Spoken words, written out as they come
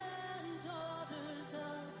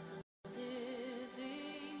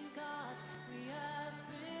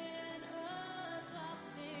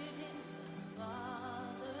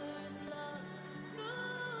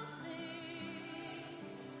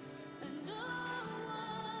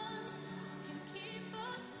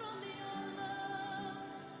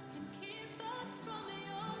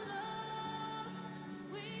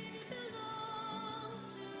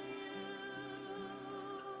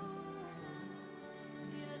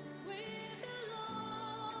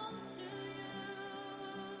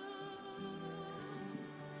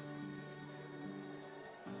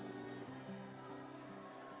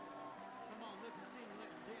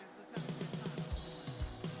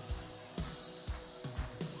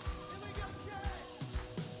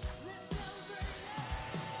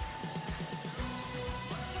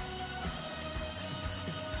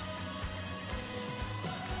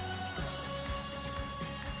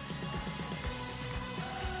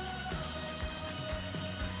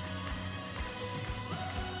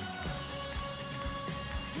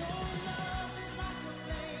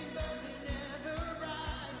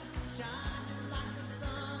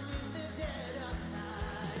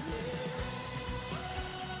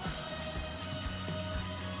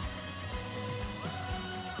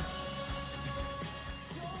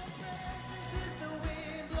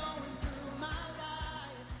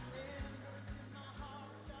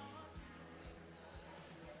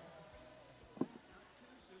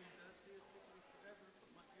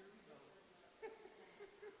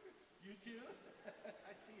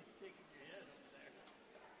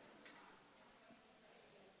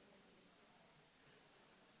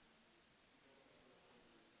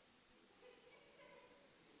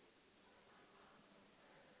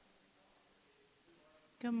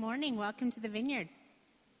Good morning. Welcome to the Vineyard.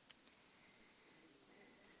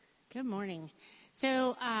 Good morning.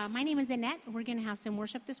 So my name is Annette. We're going to have some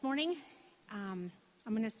worship this morning. I'm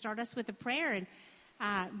going to start us with a prayer. And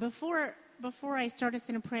before I start us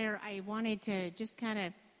in a prayer, I wanted to just kind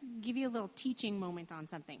of give you a little teaching moment on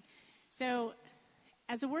something. So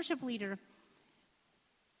as a worship leader,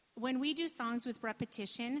 when we do songs with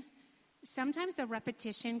repetition, sometimes the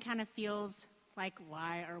repetition kind of feels like,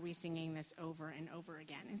 why are we singing this over and over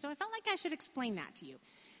again? And so I felt like I should explain that to you.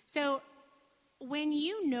 So when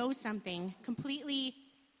you know something completely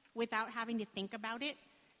without having to think about it,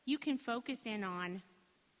 you can focus in on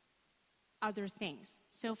other things.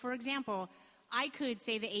 So for example, I could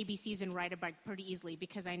say the ABCs and ride a bike pretty easily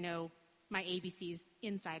because I know my ABCs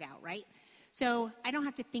inside out, right? So I don't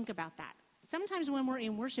have to think about that. Sometimes when we're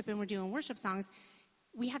in worship and we're doing worship songs,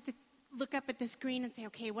 we have to look up at the screen and say,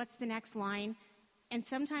 okay, what's the next line? And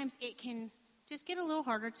sometimes it can just get a little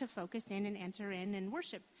harder to focus in and enter in and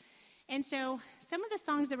worship. And so some of the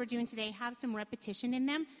songs that we're doing today have some repetition in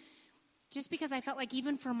them, just because I felt like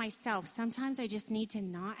even for myself, sometimes I just need to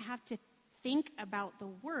not have to think about the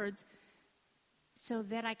words so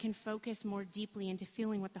that I can focus more deeply into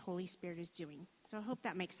feeling what the Holy Spirit is doing. So I hope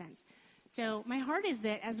that makes sense. So my heart is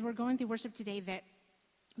that as we're going through worship today, that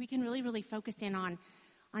we can really, really focus in on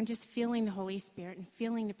just feeling the Holy Spirit and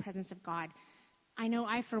feeling the presence of God. I know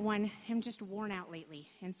I, for one, am just worn out lately,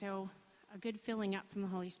 and so a good filling up from the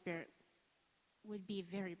Holy Spirit would be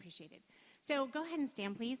very appreciated. So go ahead and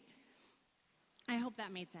stand, please. I hope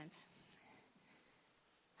that made sense.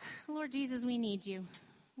 Lord Jesus, we need you.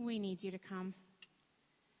 We need you to come.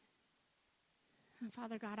 And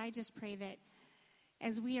Father God, I just pray that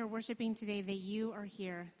as we are worshiping today, that you are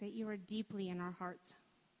here, that you are deeply in our hearts,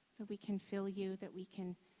 that we can feel you, that we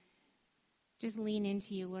can just lean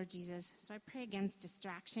into you, Lord Jesus. So I pray against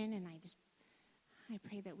distraction, and I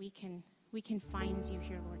pray that we can find you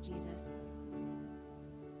here, Lord Jesus.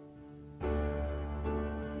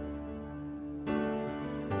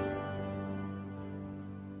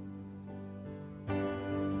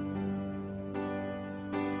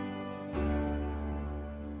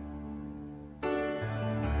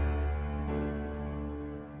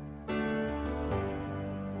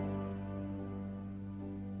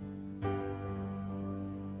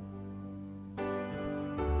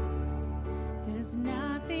 There's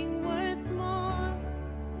nothing worth more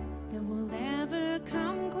that will ever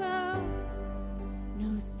come close.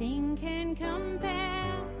 Nothing can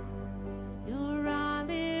compare. You're our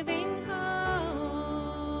living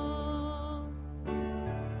hope. Your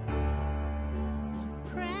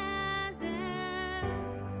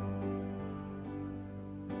presence.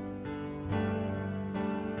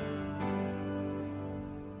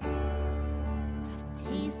 I've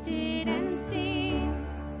tasted and seen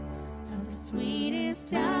of the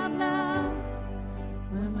sweetest of loves,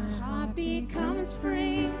 where my heart becomes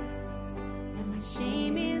free and my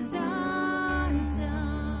shame is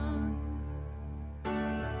undone. Your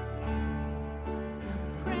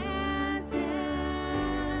presence.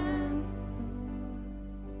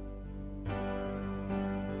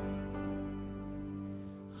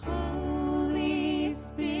 Holy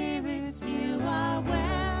Spirit, you are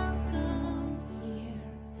welcome here.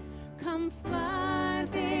 Come flood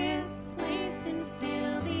this place and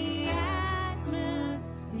fill the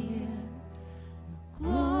atmosphere.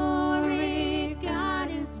 Glory,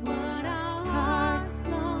 God is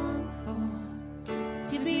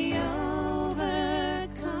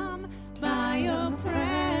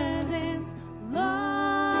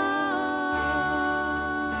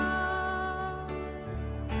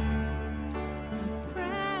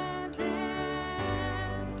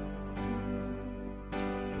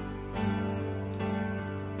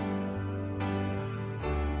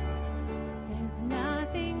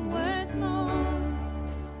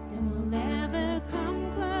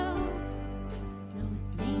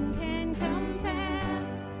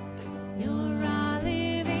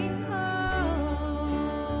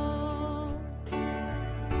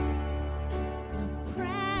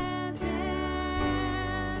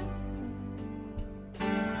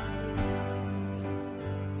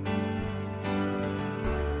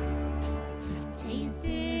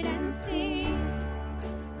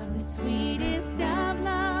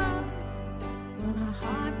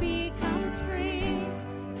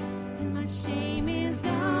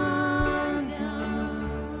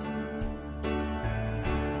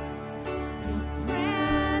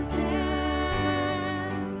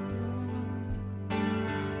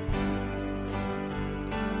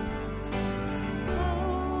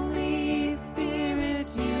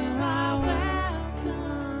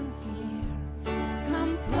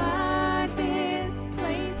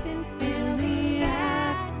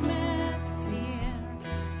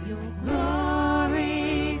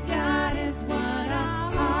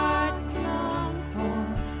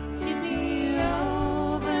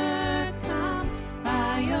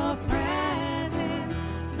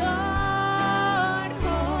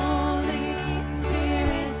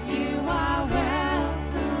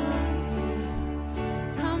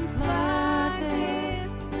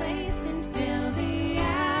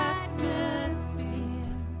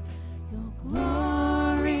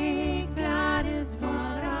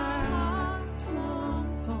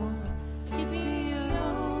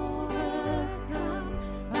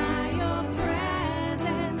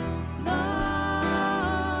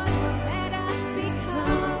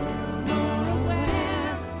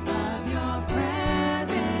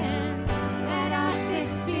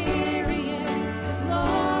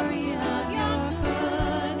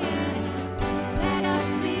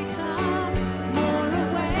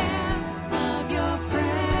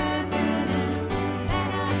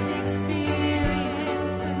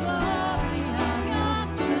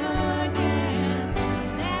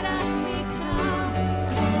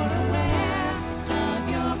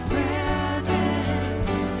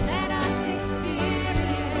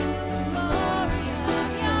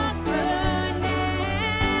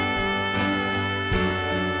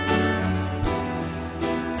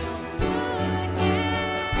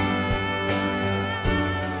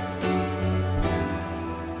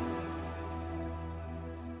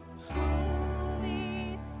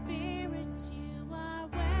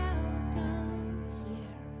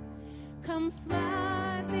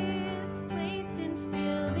flood this place and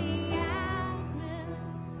fill the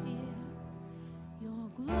atmosphere. Your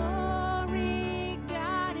glory,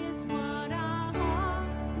 God, is what our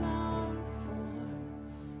hearts long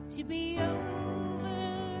for. To be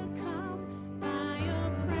overcome by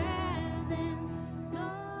your presence,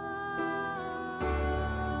 Lord.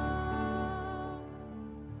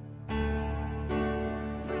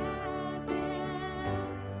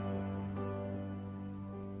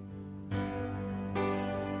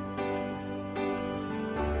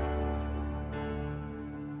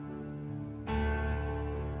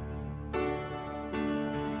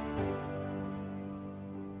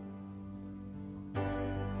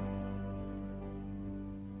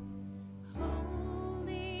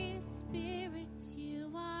 Holy Spirit,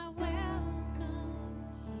 you are welcome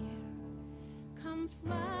here. Come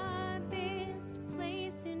flood this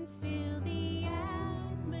place and fill the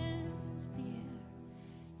atmosphere.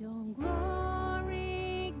 Your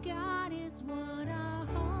glory, God, is what our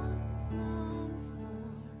hearts long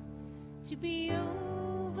for. To be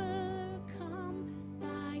overcome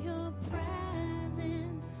by your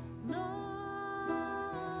presence, Lord.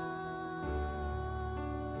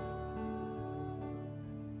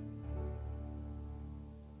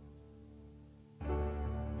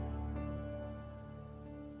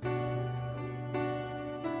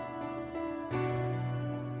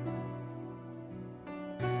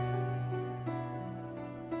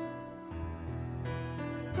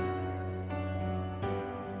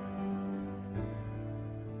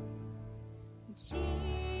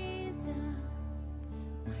 Jesus,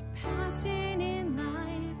 my passion in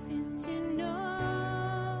life is to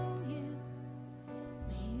know you.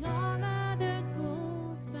 May all other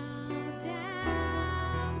goals bow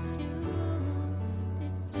down to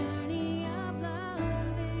this journey of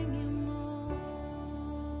loving you more.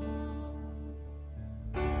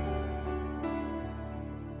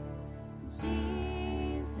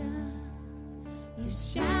 Jesus, you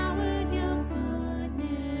showered your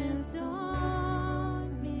goodness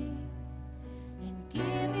on me and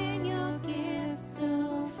given your gifts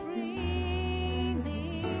so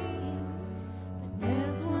freely. But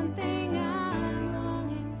there's one thing I'm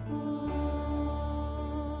longing for.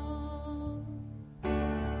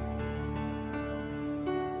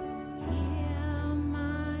 Hear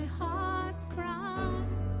my heart's cry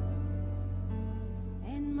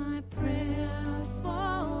and my prayer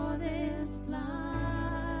for this life.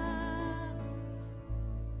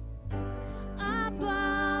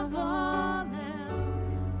 Above all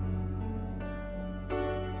else,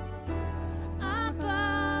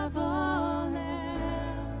 above all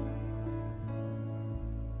else,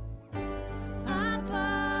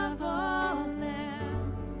 above all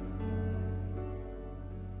else,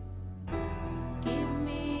 give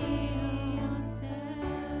me yourself.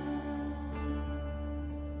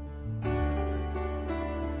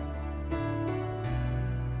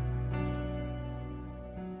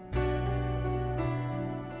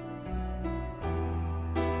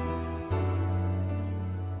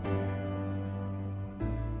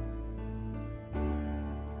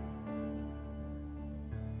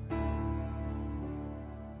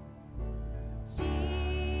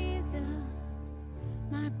 Jesus,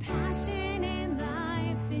 my passion in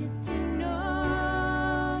life is to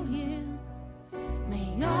know you.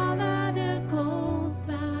 May all other goals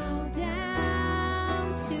bow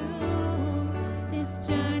down to this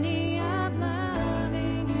journey of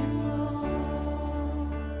loving you more.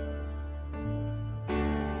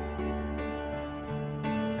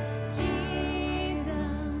 Jesus,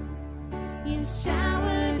 you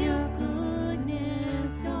showered your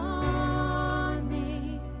goodness on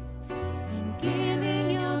me and given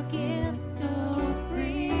your gifts so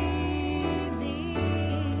freely.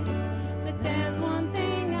 But there's one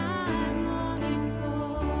thing I'm longing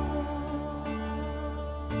for.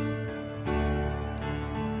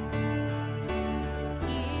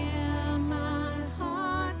 Hear my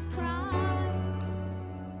heart's cry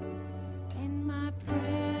and my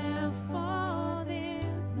prayer for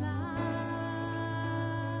this life.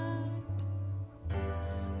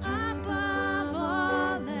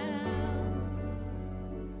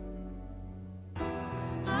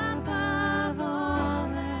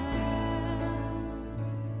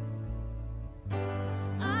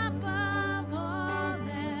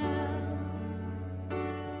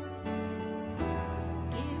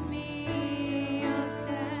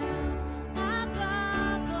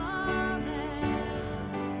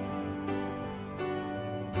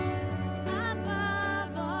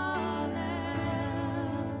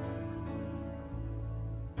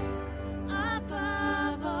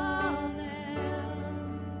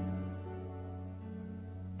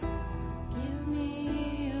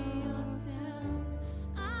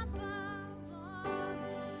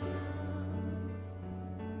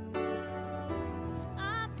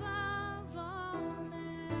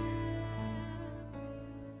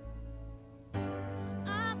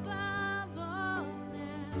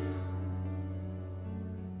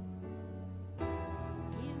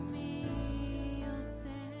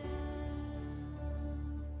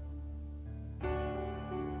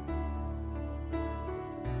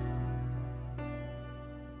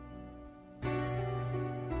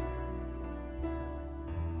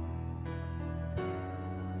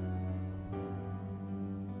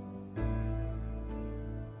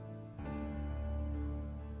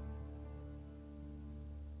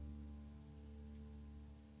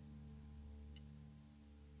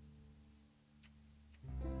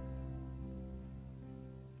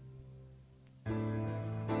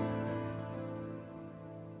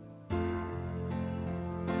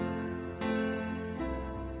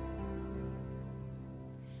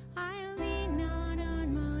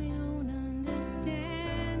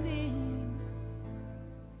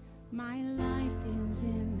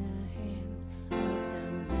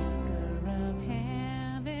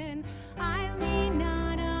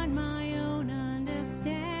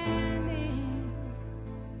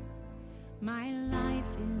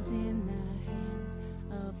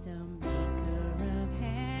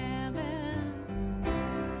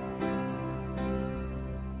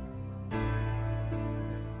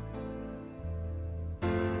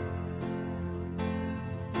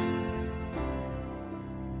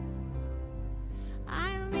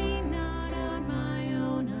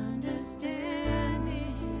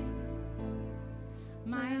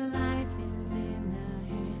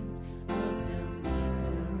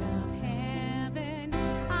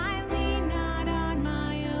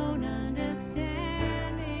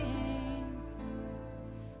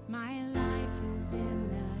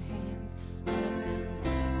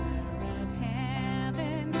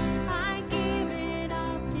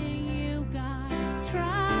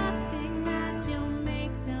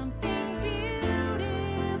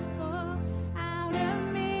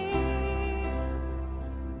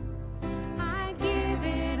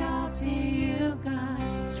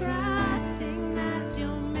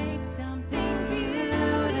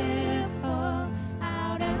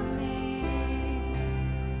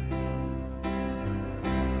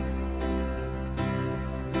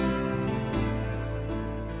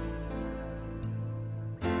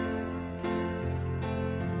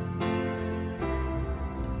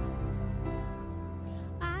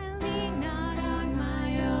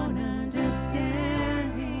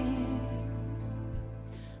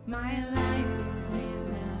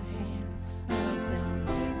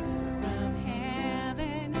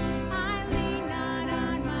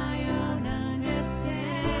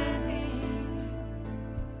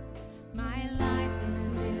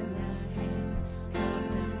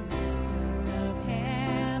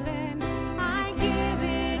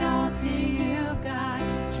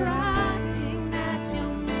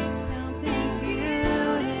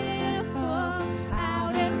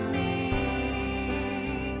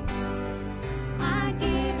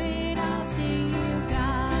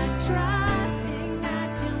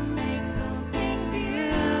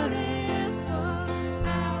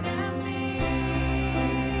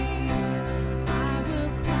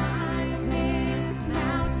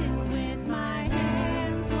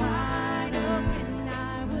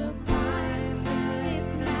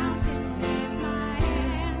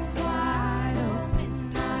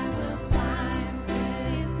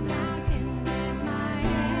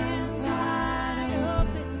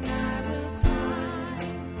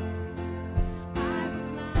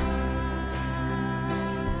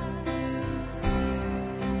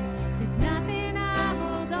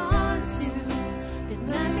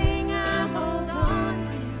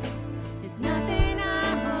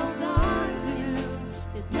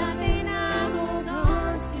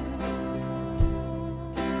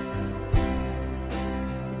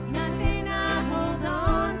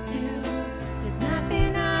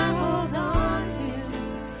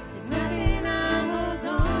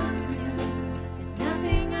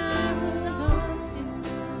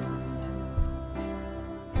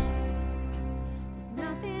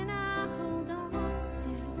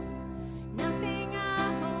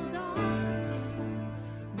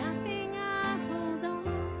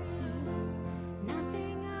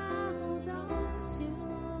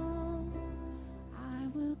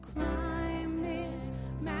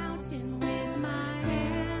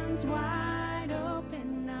 hands wide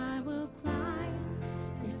open, I will climb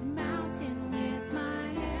this mountain with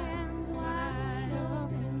my hands wide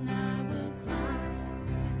open. I will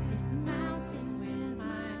climb this mountain with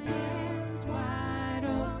my hands wide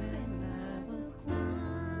open. I will climb.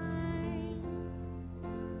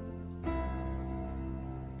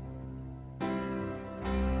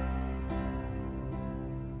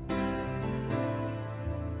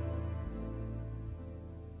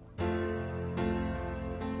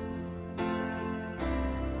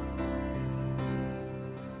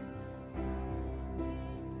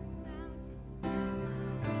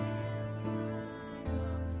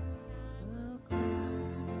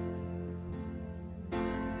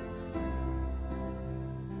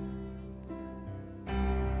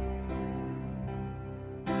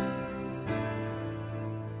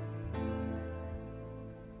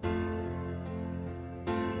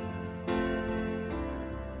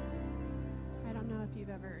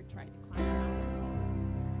 Ever tried to climb a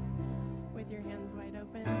mountain with your hands wide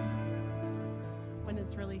open when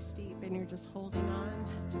it's really steep and you're just holding on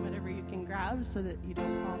to whatever you can grab so that you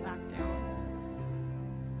don't fall back down.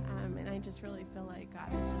 And I just really feel like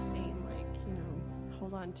God is just saying, like,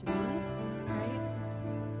 hold on to me, right?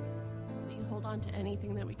 We hold on to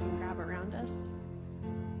anything that we can grab around us,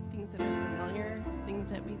 things that are familiar,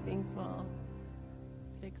 things that we think will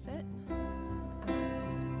fix it.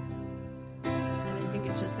 I think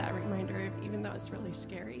it's just that reminder of, even though it's really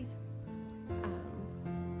scary,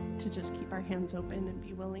 to just keep our hands open and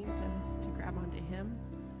be willing to grab onto Him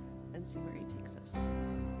and see where He takes us.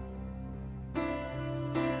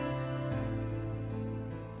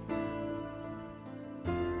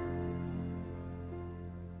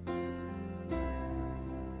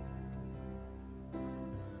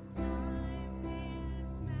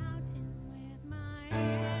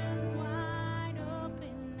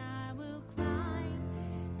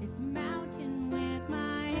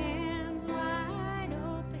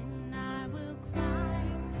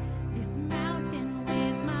 Mountain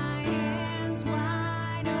with my hands wide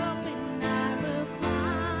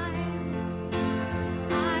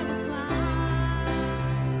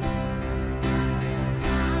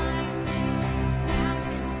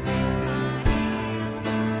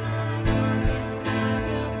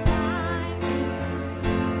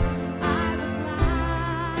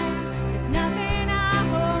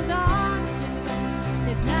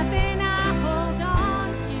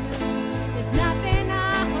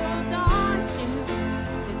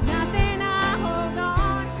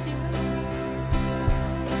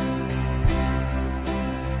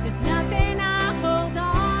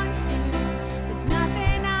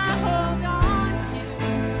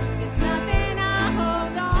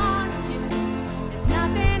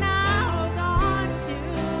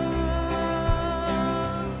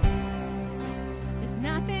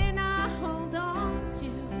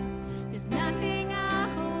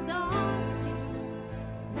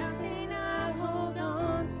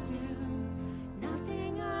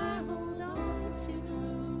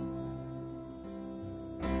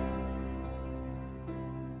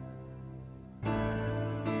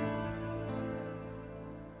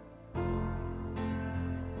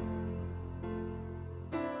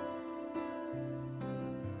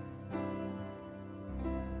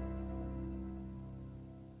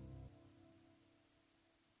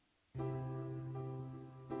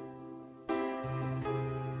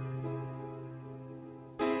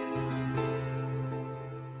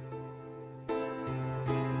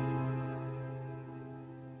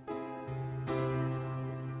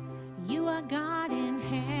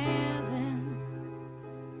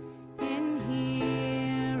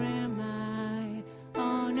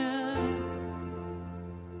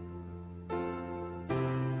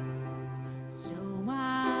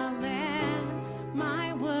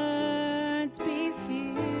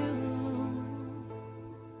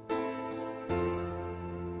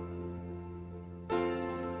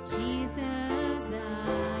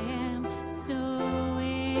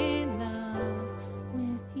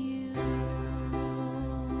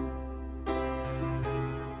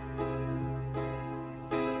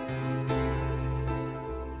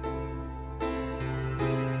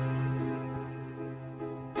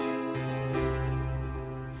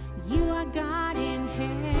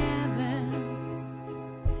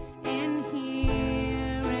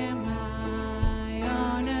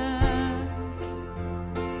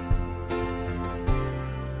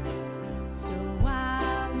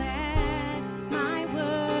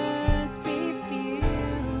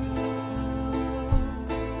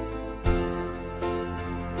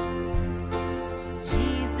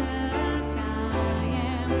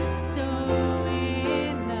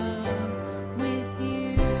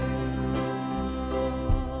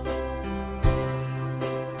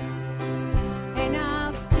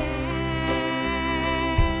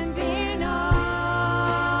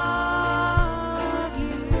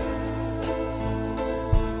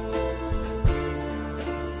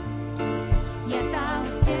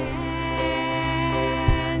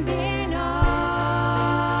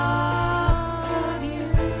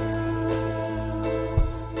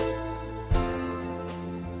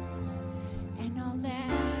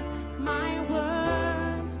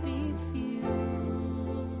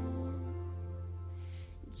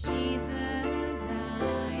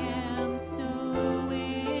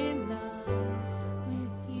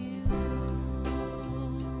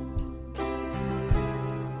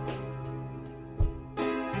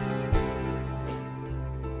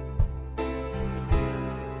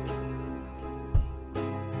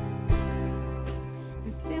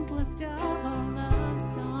most of all love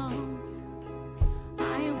songs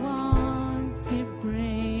I want to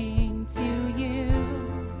bring to you.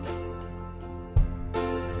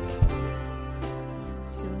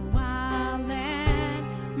 So I'll let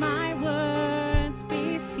my words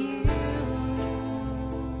be few.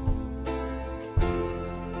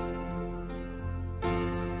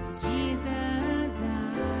 Jesus,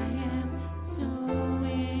 I am so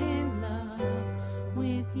in love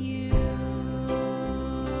with you.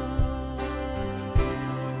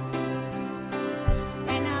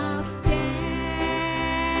 And I'll stand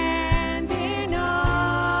in awe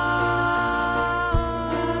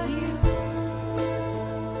of you.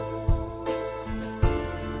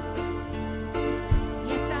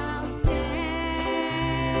 Yes, I'll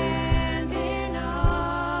stand in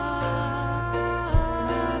awe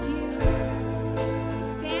of you.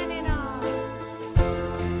 Stand in awe.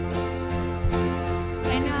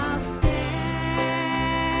 And I'll stand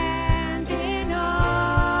in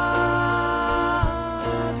awe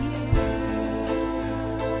of you.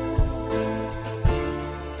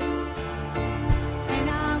 And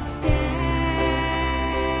I'll stand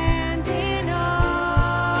in awe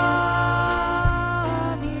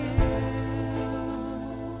of you.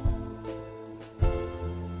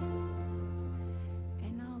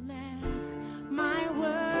 And I'll let my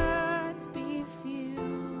words be few.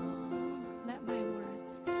 Let my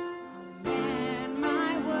words, I'll let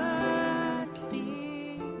my words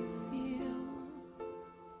be few.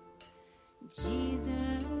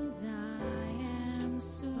 Jesus, I am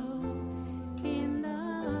so in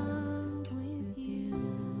love with you.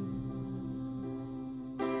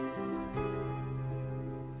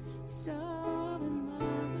 So in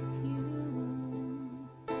love with you.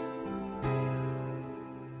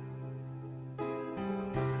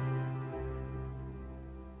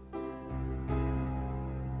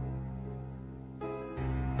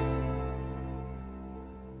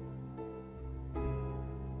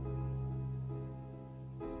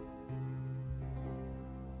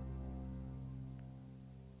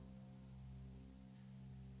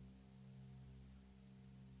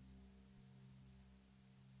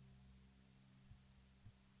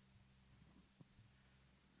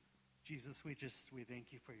 Jesus, we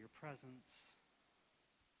thank you for your presence.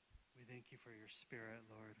 We thank you for your spirit,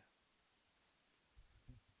 Lord.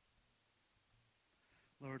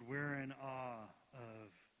 Lord, we're in awe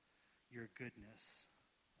of your goodness,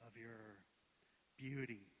 of your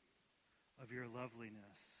beauty, of your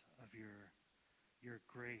loveliness, of your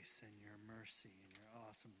grace and your mercy and your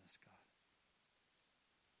awesomeness, God.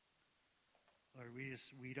 Lord, we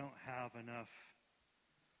don't have enough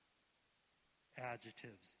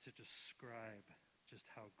adjectives to describe just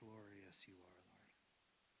how glorious you are, Lord.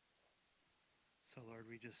 So, Lord,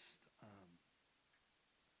 we just,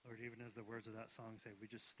 Lord, even as the words of that song say, we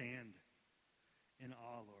just stand in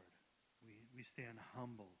awe, Lord. We stand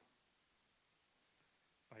humbled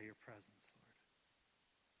by your presence, Lord.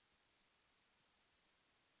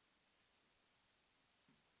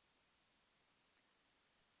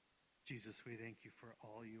 Jesus, we thank you for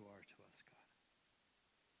all you are to us, God.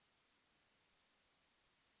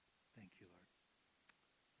 Thank you, Lord.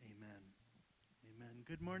 Amen. Amen.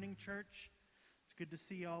 Good morning, church. It's good to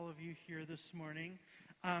see all of you here this morning.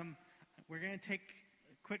 We're going to take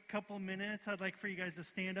a quick couple minutes. I'd like for you guys to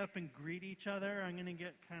stand up and greet each other. I'm going to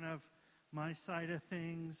get kind of my side of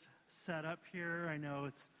things set up here. I know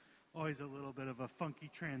it's always a little bit of a funky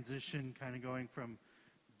transition, kind of going from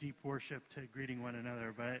deep worship to greeting one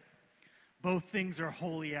another, but both things are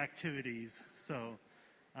holy activities. So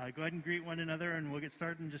go ahead and greet one another, and we'll get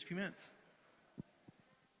started in just a few minutes.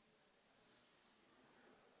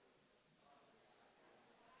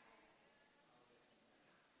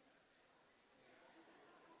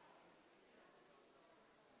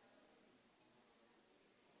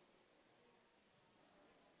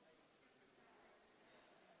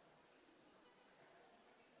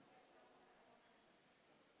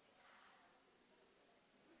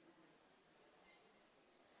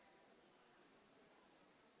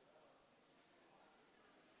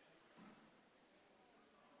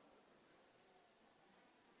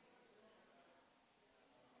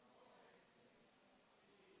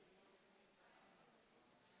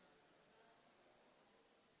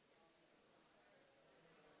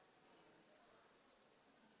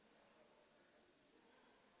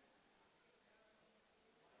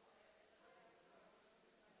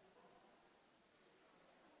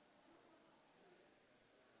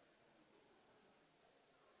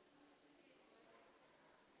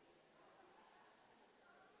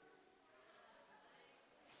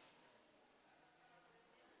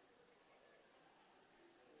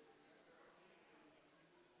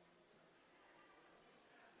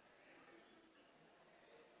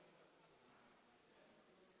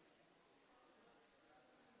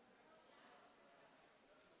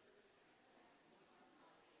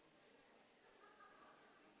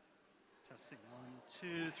 Testing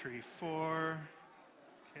 1, 2, 3, 4.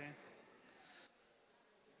 Okay.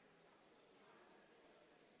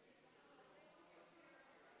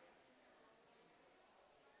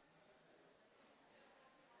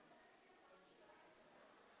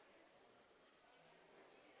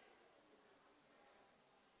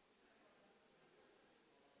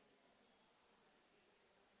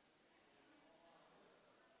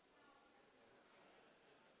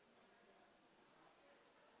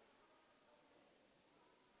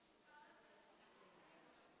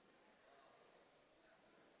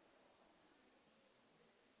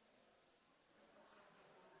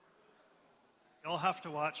 You'll have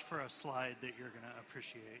to watch for a slide that you're going to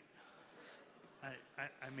appreciate.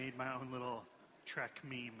 I made my own little Trek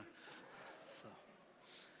meme. So,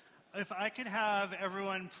 if I could have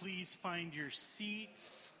everyone please find your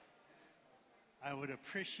seats, I would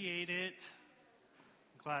appreciate it.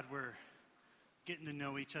 I'm glad we're getting to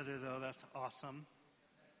know each other, though. That's awesome.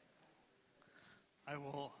 I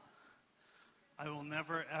will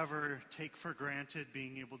never, ever take for granted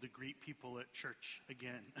being able to greet people at church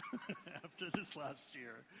again after this last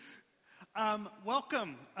year.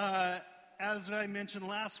 Welcome. As I mentioned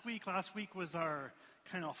last week was our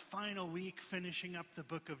kind of final week finishing up the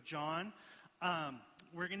book of John.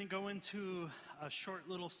 We're going to go into a short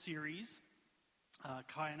little series.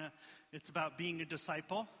 It's about being a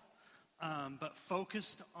disciple, but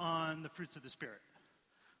focused on the fruits of the Spirit.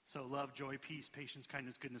 So love, joy, peace, patience,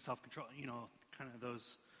 kindness, goodness, self-control, kind of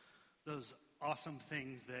those awesome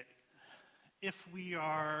things that if we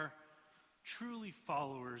are truly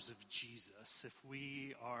followers of Jesus, if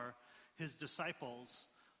we are his disciples,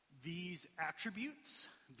 these attributes,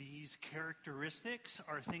 these characteristics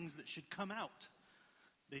are things that should come out.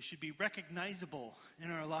 They should be recognizable in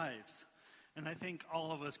our lives. And I think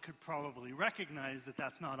all of us could probably recognize that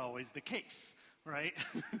that's not always the case, right?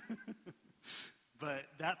 But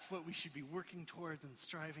that's what we should be working towards and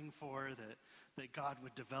striving for, that God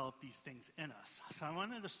would develop these things in us. So I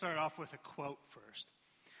wanted to start off with a quote first.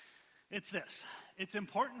 It's this: it's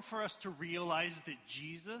important for us to realize that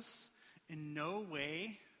Jesus in no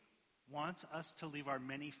way wants us to leave our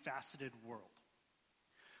many-faceted world.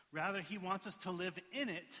 Rather, he wants us to live in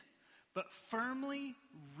it, but firmly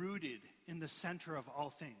rooted in the center of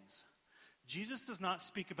all things. Jesus does not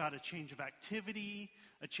speak about a change of activity,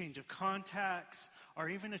 a change of contacts, or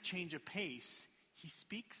even a change of pace. He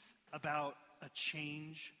speaks about a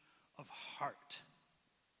change of heart.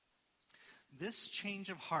 This change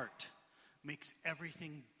of heart makes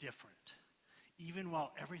everything different, even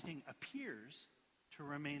while everything appears to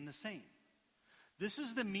remain the same. This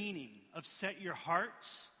is the meaning of set your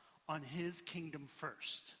hearts on his kingdom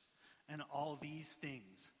first, and all these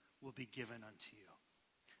things will be given unto you.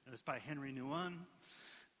 It was by Henry Nouwen.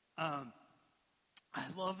 I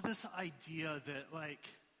love this idea that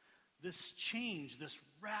this change, this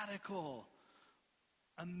radical,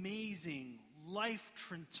 amazing,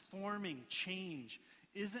 life-transforming change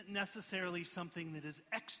isn't necessarily something that is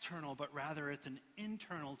external, but rather it's an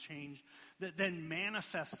internal change that then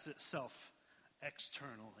manifests itself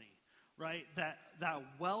externally, right? That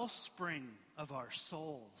wellspring of our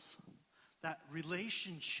souls, that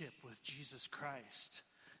relationship with Jesus Christ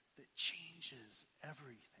that changes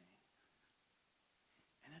everything.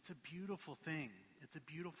 And it's a beautiful thing. It's a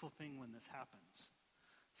beautiful thing when this happens.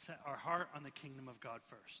 Set our heart on the kingdom of God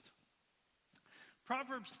first.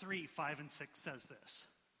 Proverbs 3, 5, and 6 says this: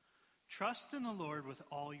 trust in the Lord with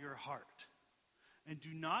all your heart, and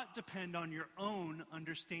do not depend on your own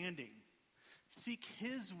understanding. Seek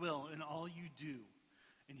his will in all you do,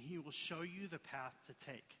 and he will show you the path to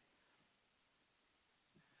take.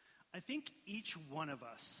 I think each one of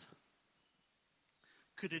us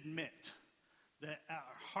could admit that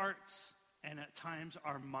our hearts and at times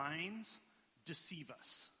our minds deceive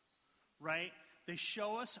us, right? They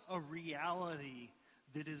show us a reality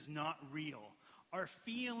that is not real. Our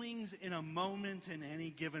feelings in a moment, in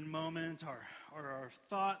any given moment, or our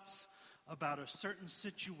thoughts about a certain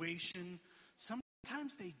situation,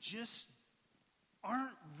 sometimes they just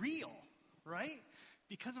aren't real, right?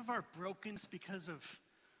 Because of our brokenness, because of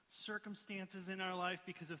circumstances in our life,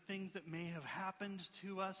 because of things that may have happened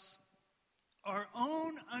to us, our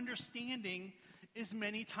own understanding is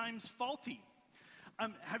many times faulty.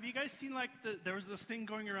 Have you guys seen there was this thing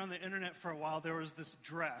going around the internet for a while? There was this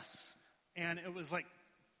dress, and it was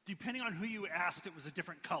depending on who you asked, it was a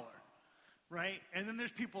different color, right? And then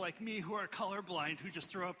there's people like me who are colorblind who just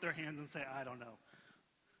throw up their hands and say, I don't know.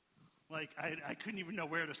 I couldn't even know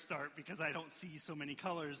where to start because I don't see so many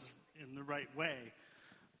colors in the right way.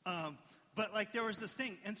 But there was this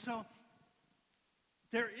thing. And so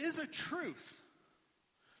there is a truth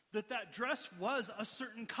that dress was a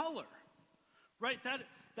certain color, right?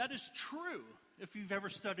 That is true if you've ever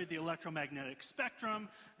studied the electromagnetic spectrum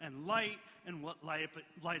and light and what light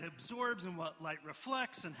absorbs and what light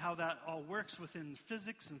reflects and how that all works within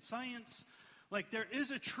physics and science. Like, there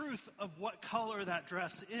is a truth of what color that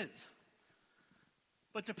dress is.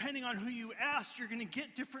 But depending on who you ask, you're going to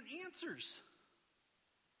get different answers.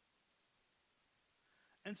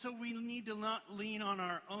 And so we need to not lean on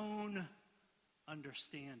our own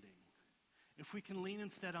understanding. If we can lean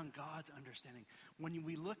instead on God's understanding. When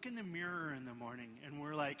we look in the mirror in the morning and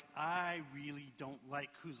we're like, I really don't like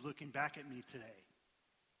who's looking back at me today.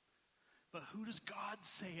 But who does God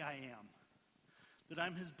say I am? That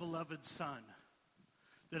I'm his beloved son.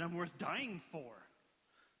 That I'm worth dying for.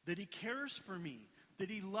 That he cares for me. That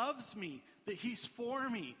he loves me. That he's for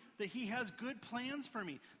me. That he has good plans for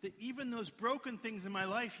me. That even those broken things in my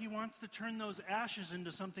life, he wants to turn those ashes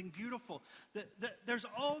into something beautiful. That there's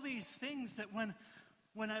all these things that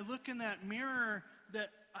when I look in that mirror that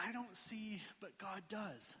I don't see, but God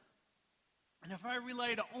does. And if I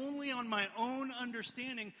relied only on my own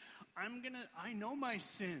understanding, I know my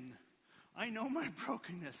sin. I know my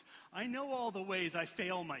brokenness. I know all the ways I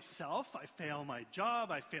fail myself. I fail my job.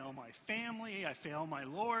 I fail my family. I fail my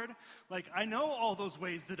Lord. Like, I know all those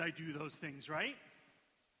ways that I do those things, right?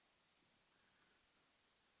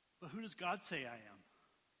 But who does God say I am?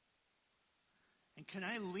 And can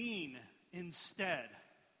I lean instead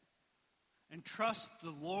and trust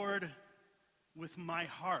the Lord with my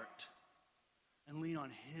heart and lean on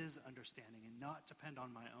his understanding and not depend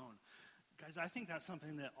on my own? Guys, I think that's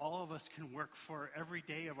something that all of us can work for every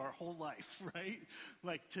day of our whole life, right?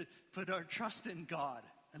 Like, to put our trust in God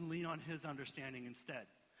and lean on his understanding instead.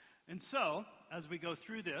 And so, as we go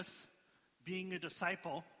through this, being a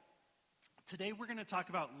disciple, today we're going to talk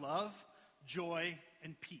about love, joy,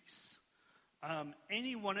 and peace.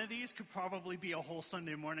 Any one of these could probably be a whole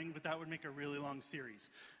Sunday morning, but that would make a really long series.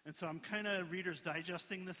 And so I'm kind of Reader's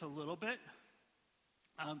Digesting this a little bit.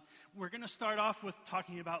 We're going to start off with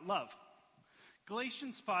talking about love.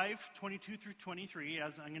 Galatians 5:22 through 23,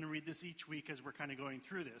 as I'm going to read this each week as we're kind of going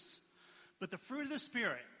through this. But the fruit of the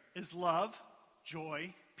Spirit is love,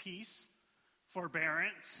 joy, peace,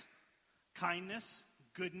 forbearance, kindness,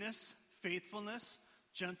 goodness, faithfulness,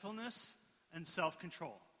 gentleness, and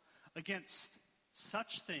self-control. Against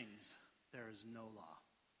such things, there is no law.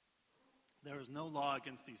 There is no law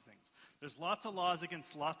against these things. There's lots of laws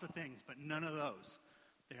against lots of things, but none of those.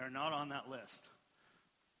 They are not on that list.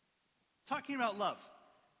 Talking about love.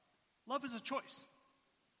 Love is a choice.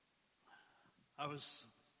 I was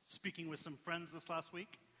speaking with some friends this last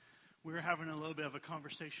week. We were having a little bit of a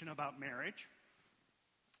conversation about marriage.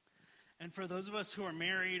 And for those of us who are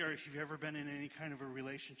married, or if you've ever been in any kind of a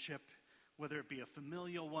relationship, whether it be a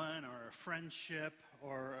familial one or a friendship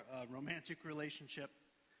or a romantic relationship,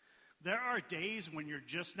 there are days when you're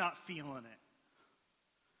just not feeling it.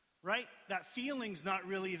 Right? That feeling's not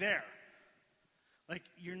really there. Like,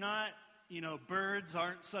 you're not, birds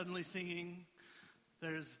aren't suddenly singing.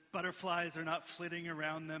 There's butterflies are not flitting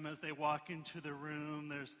around them as they walk into the room.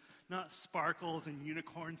 There's not sparkles and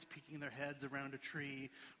unicorns peeking their heads around a tree.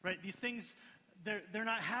 Right? These things, they're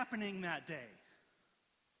not happening that day.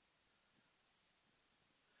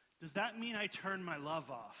 Does that mean I turn my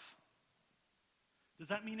love off? Does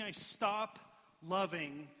that mean I stop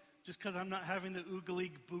loving just because I'm not having the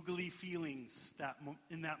oogly boogly feelings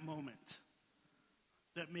in that moment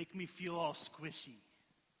that make me feel all squishy?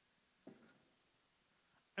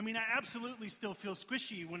 I mean, I absolutely still feel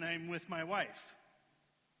squishy when I'm with my wife.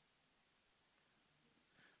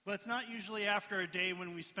 But it's not usually after a day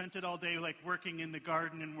when we spent it all day like working in the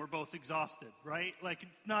garden and we're both exhausted, right? Like,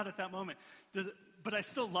 it's not at that moment. But I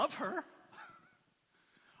still love her.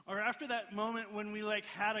 Or after that moment when we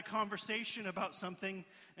had a conversation about something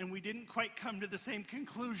and we didn't quite come to the same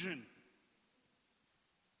conclusion.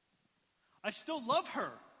 I still love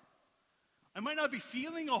her. I might not be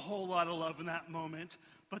feeling a whole lot of love in that moment,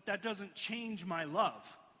 but that doesn't change my love.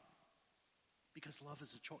 Because love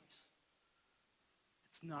is a choice.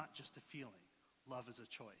 It's not just a feeling. Love is a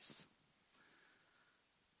choice.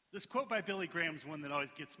 This quote by Billy Graham is one that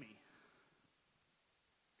always gets me.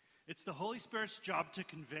 It's the Holy Spirit's job to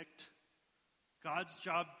convict, God's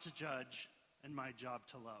job to judge, and my job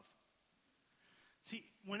to love. See,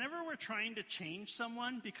 whenever we're trying to change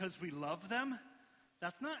someone because we love them,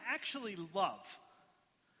 that's not actually love.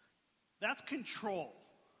 That's control.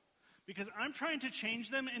 Because I'm trying to change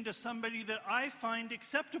them into somebody that I find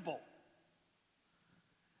acceptable.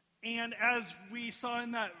 And as we saw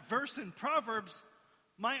in that verse in Proverbs,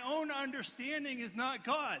 my own understanding is not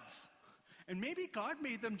God's. And maybe God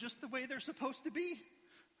made them just the way they're supposed to be.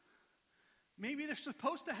 Maybe they're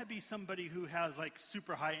supposed to be somebody who has like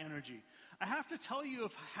super high energy. I have to tell you,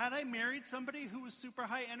 if had I married somebody who was super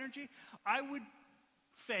high energy, I would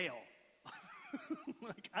fail.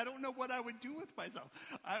 Like, I don't know what I would do with myself.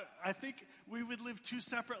 I think we would live two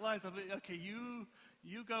separate lives. I'll be, okay,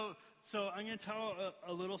 you go. So I'm going to tell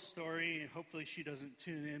a little story, and hopefully she doesn't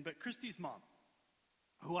tune in. But Christy's mom,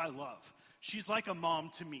 who I love, she's like a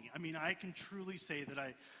mom to me. I mean, I can truly say that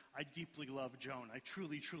I deeply love Joan. I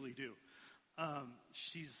truly, truly do.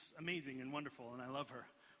 She's amazing and wonderful, and I love her.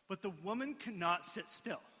 But the woman cannot sit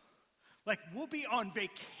still. Like, we'll be on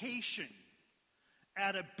vacation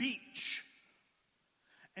at a beach,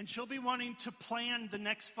 and she'll be wanting to plan the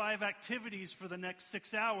next 5 activities for the next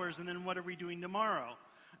 6 hours, and then what are we doing tomorrow?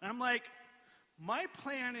 And I'm like, my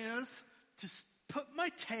plan is to put my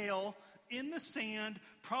tail in the sand,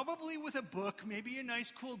 probably with a book, maybe a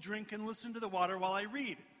nice cool drink, and listen to the water while I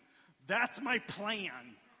read. That's my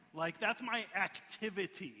plan. Like, that's my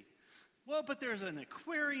activity. Well, but there's an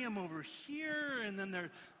aquarium over here, and then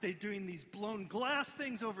they're doing these blown glass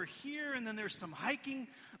things over here, and then there's some hiking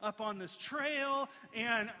up on this trail,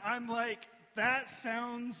 and I'm like, that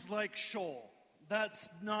sounds like Shoal. That's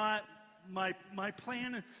not, my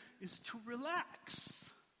plan is to relax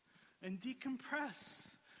and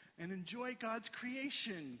decompress and enjoy God's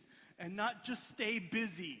creation and not just stay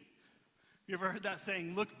busy. You ever heard that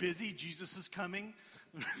saying, look busy, Jesus is coming?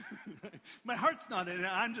 My heart's not in it.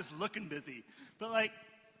 I'm just looking busy. But like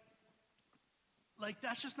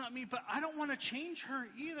that's just not me. But I don't want to change her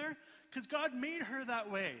either, because God made her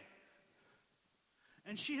that way.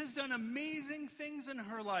 And she has done amazing things in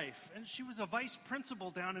her life. And she was a vice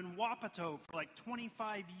principal down in Wapato for like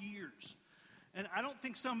 25 years. And I don't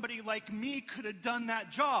think somebody like me could have done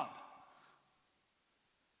that job.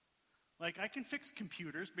 Like, I can fix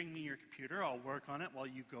computers. Bring me your computer. I'll work on it while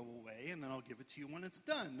you go away, and then I'll give it to you when it's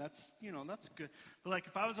done. That's good. But, like,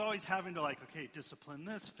 if I was always having to, like, okay, discipline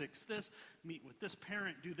this, fix this, meet with this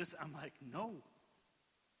parent, do this, I'm like, no,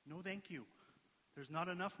 thank you. There's not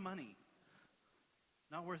enough money.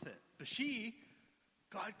 Not worth it. But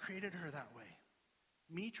God created her that way.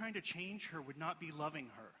 Me trying to change her would not be loving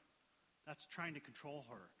her. That's trying to control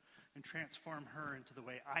her and transform her into the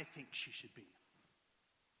way I think she should be.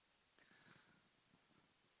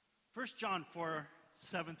 1 John 4,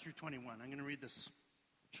 7 through 21. I'm going to read this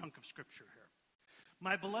chunk of scripture here.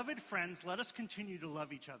 My beloved friends, let us continue to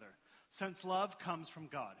love each other, since love comes from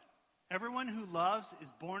God. Everyone who loves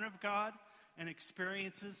is born of God and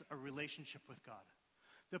experiences a relationship with God.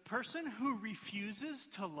 The person who refuses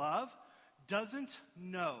to love doesn't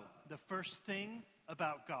know the first thing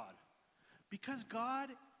about God, because God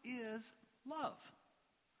is love.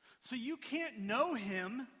 So you can't know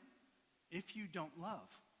him if you don't love.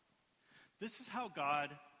 This is how God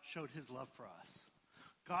showed his love for us.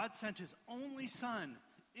 God sent his only Son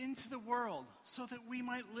into the world so that we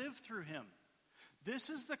might live through him. This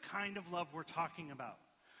is the kind of love we're talking about.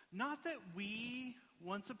 Not that we,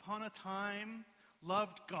 once upon a time,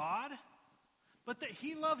 loved God, but that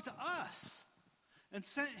he loved us and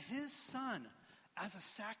sent his Son as a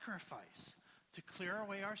sacrifice to clear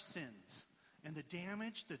away our sins and the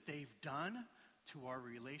damage that they've done to our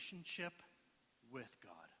relationship with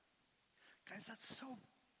God. Guys, that's so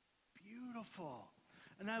beautiful.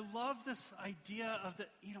 And I love this idea of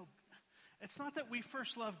it's not that we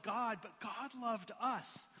first loved God, but God loved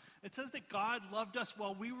us. It says that God loved us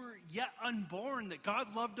while we were yet unborn, that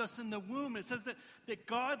God loved us in the womb. It says that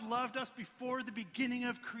God loved us before the beginning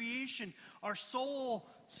of creation. Our soul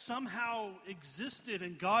somehow existed,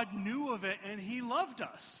 and God knew of it, and he loved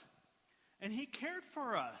us. And he cared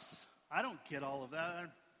for us. I don't get all of that.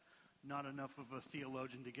 I'm not enough of a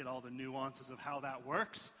theologian to get all the nuances of how that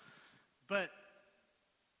works. But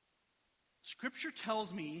Scripture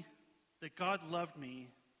tells me that God loved me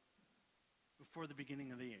before the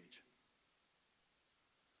beginning of the age.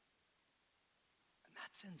 And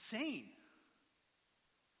that's insane.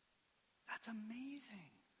 That's amazing.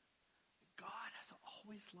 God has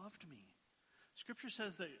always loved me. Scripture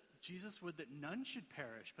says that Jesus would that none should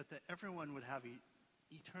perish, but that everyone would have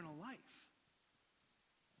eternal life.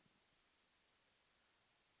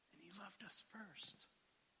 Loved us first.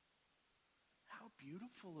 How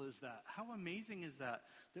beautiful is that? How amazing is that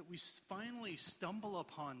we finally stumble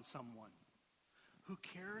upon someone who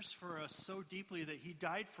cares for us so deeply that he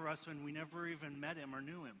died for us when we never even met him or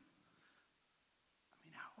knew him. I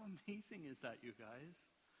mean, how amazing is that, you guys?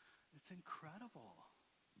 It's incredible.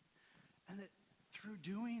 And that through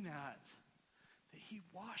doing that he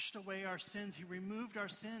washed away our sins. He removed our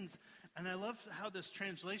sins. And I love how this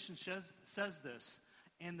translation says this.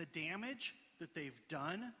 And the damage that they've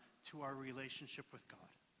done to our relationship with God.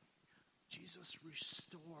 Jesus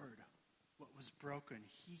restored what was broken.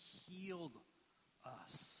 He healed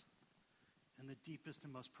us in the deepest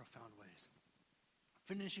and most profound ways.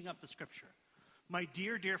 Finishing up the scripture. My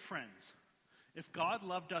dear, dear friends, if God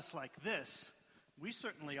loved us like this, we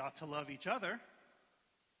certainly ought to love each other.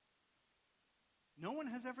 No one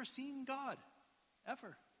has ever seen God,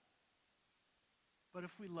 ever. But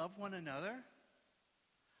if we love one another,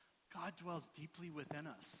 God dwells deeply within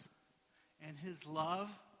us, and his love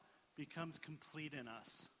becomes complete in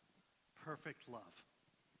us. Perfect love.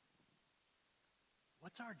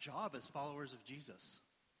 What's our job as followers of Jesus?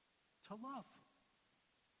 To love.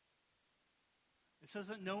 It says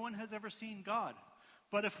that no one has ever seen God.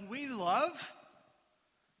 But if we love,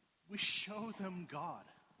 we show them God.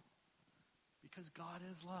 Because God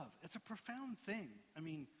is love. It's a profound thing. I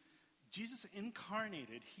mean, Jesus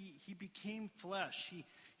incarnated. He became flesh.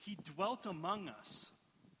 He dwelt among us.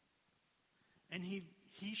 And he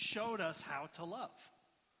showed us how to love.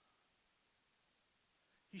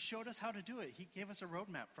 He showed us how to do it. He gave us a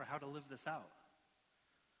roadmap for how to live this out.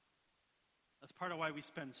 That's part of why we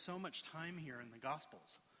spend so much time here in the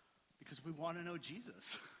Gospels. Because we want to know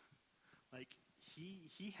Jesus. Like,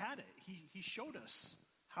 he had it. He showed us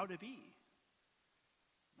how to be.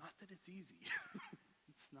 Not that it's easy.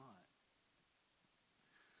 It's not.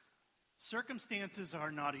 Circumstances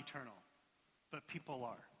are not eternal, but people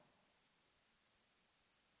are.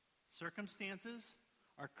 Circumstances,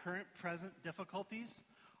 our current, present difficulties,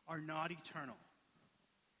 are not eternal.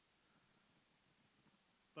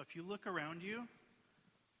 But if you look around you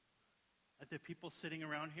at the people sitting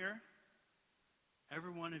around here,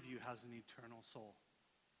 every one of you has an eternal soul.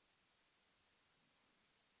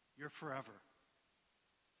 You're forever.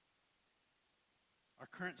 Our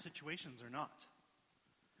current situations are not.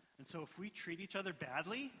 And so if we treat each other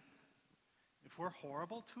badly, if we're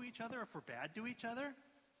horrible to each other, if we're bad to each other,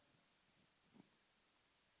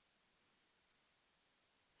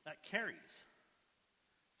 that carries.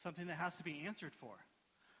 Something that has to be answered for.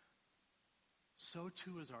 So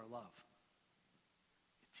too is our love.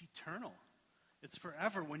 It's eternal. It's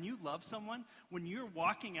forever. When you love someone, when you're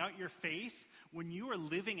walking out your faith, when you are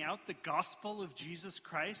living out the gospel of Jesus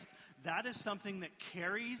Christ, that is something that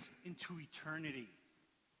carries into eternity.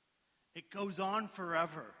 It goes on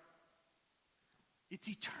forever. It's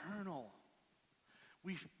eternal.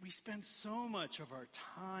 We spend so much of our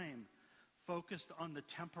time focused on the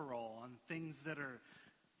temporal, on things that are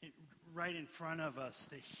right in front of us,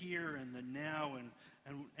 the here and the now,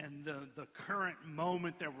 and the current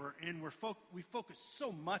moment that we're in. We focus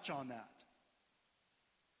so much on that.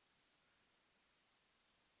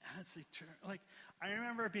 And it's eternal. Like, I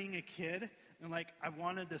remember being a kid, and I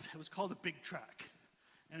wanted this. It was called a Big Track,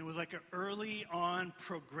 and it was like an early on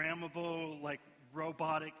programmable,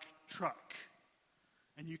 robotic truck.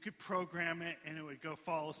 And you could program it, and it would go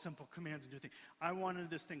follow simple commands and do things. I wanted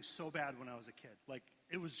this thing so bad when I was a kid.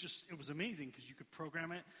 It was amazing because you could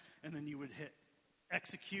program it, and then you would hit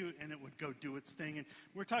execute, and it would go do its thing. And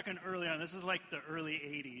we're talking early on. This is like the early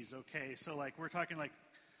 80s, okay? So we're talking like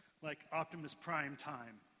Optimus Prime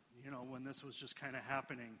time, when this was just kind of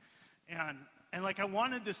happening. And I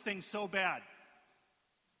wanted this thing so bad.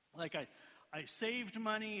 I saved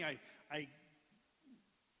money. I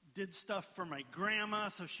did stuff for my grandma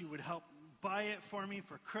so she would help buy it for me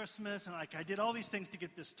for Christmas. And I did all these things to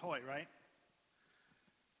get this toy, right?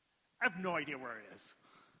 I have no idea where it is.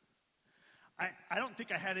 I don't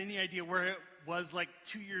think I had any idea where it was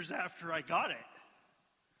 2 years after I got it.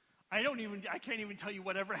 I can't even tell you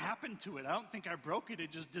whatever happened to it. I don't think I broke it.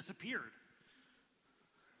 It just disappeared.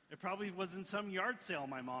 It probably was in some yard sale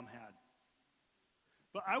my mom had.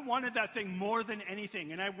 But I wanted that thing more than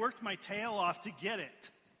anything, and I worked my tail off to get it.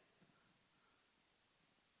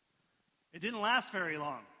 It didn't last very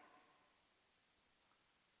long.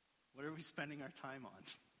 What are we spending our time on?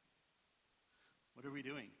 What are we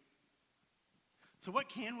doing? So what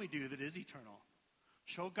can we do that is eternal?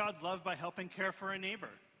 Show God's love by helping care for a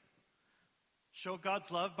neighbor. Show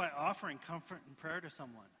God's love by offering comfort and prayer to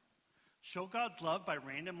someone. Show God's love by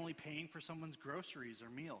randomly paying for someone's groceries or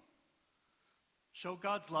meal. Show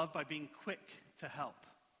God's love by being quick to help.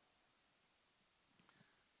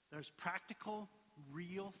 There's practical,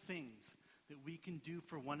 real things that we can do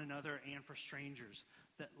for one another and for strangers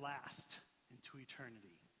that last into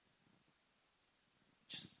eternity.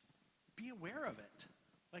 Just be aware of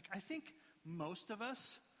it. I think most of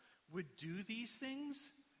us would do these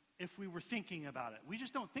things if we were thinking about it. We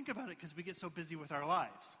just don't think about it because we get so busy with our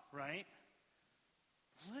lives, right?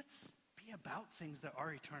 Let's be about things that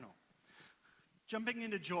are eternal. Jumping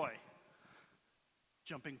into joy.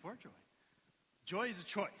 Jumping for joy. Joy is a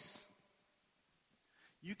choice.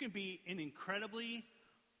 You can be in incredibly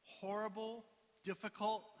horrible,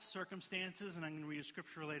 difficult circumstances, and I'm going to read a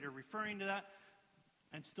scripture later referring to that,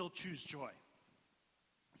 and still choose joy.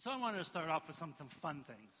 So I wanted to start off with some fun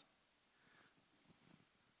things.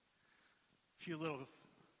 A few little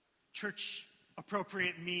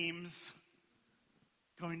church-appropriate memes,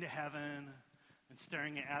 going to heaven and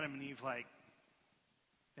staring at Adam and Eve like,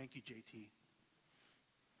 thank you, JT.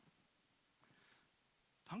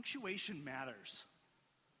 Punctuation matters.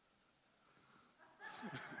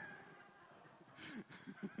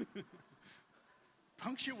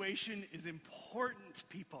 Punctuation is important,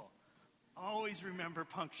 people. Always remember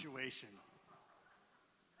punctuation.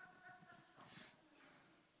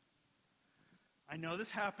 I know this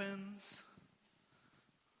happens.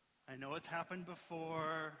 I know it's happened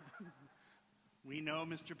before. We know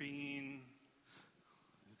Mr. Bean.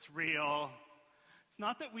 It's real. It's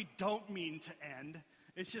not that we don't mean to end.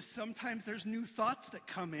 It's just sometimes there's new thoughts that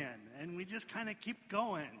come in, and we just kind of keep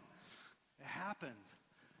going. It happens.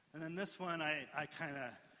 And then this one I kind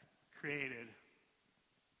of created.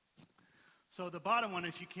 So the bottom one,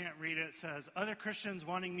 if you can't read it, says, other Christians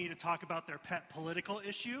wanting me to talk about their pet political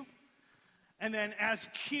issue. And then as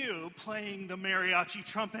Q, playing the mariachi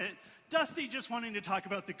trumpet, Dusty just wanting to talk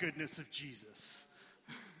about the goodness of Jesus.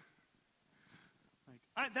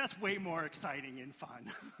 That's way more exciting and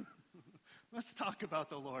fun. Let's talk about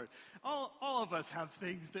the Lord. All of us have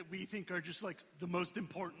things that we think are just like the most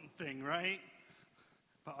important thing, right?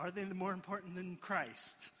 But are they more important than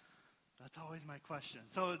Christ? That's always my question.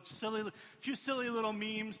 So a few silly little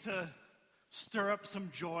memes to stir up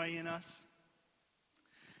some joy in us.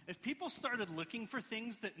 If people started looking for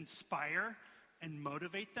things that inspire and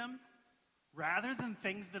motivate them, rather than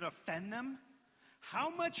things that offend them, how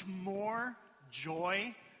much more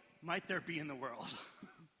joy might there be in the world?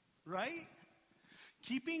 Right?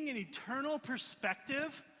 Keeping an eternal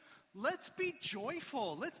perspective, let's be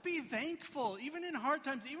joyful. Let's be thankful, even in hard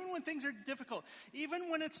times, even when things are difficult, even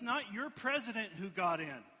when it's not your president who got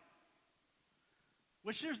in.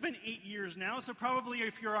 Which there's been 8 years now, so probably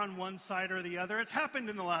if you're on one side or the other, it's happened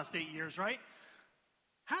in the last 8 years, right?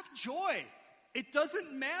 Have joy. It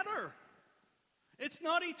doesn't matter. It's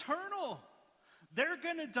not eternal. They're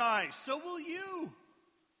going to die. So will you.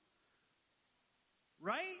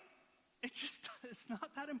 Right? It's not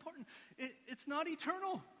that important. It's not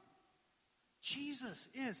eternal. Jesus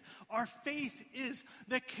is. Our faith is.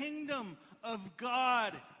 The kingdom of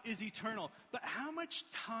God is eternal. But how much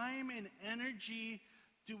time and energy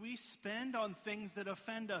do we spend on things that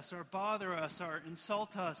offend us or bother us or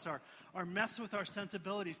insult us or mess with our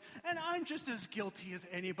sensibilities? And I'm just as guilty as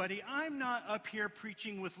anybody. I'm not up here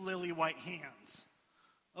preaching with lily white hands.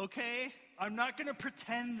 Okay? I'm not going to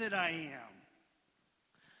pretend that I am.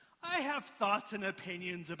 I have thoughts and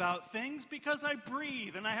opinions about things because I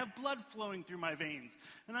breathe and I have blood flowing through my veins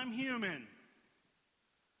and I'm human.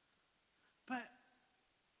 But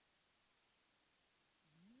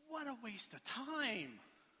what a waste of time.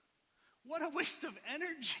 What a waste of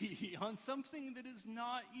energy on something that is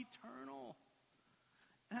not eternal.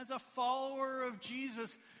 As a follower of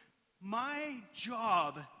Jesus, my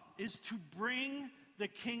job is to bring the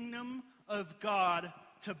kingdom of God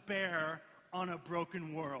to bear on a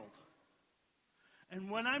broken world.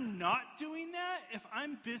 And when I'm not doing that, if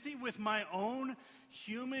I'm busy with my own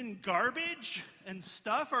human garbage and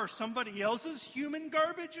stuff, or somebody else's human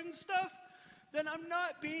garbage and stuff, then I'm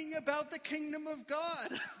not being about the kingdom of God.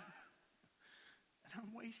 And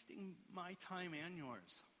I'm wasting my time and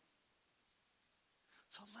yours.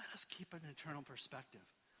 So let us keep an eternal perspective.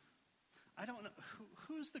 I don't know,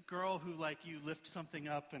 who's the girl who, like, you lift something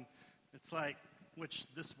up and it's like, which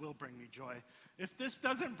this will bring me joy. If this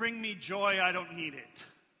doesn't bring me joy, I don't need it.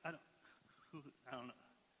 I don't know.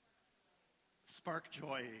 Spark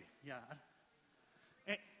joy, yeah.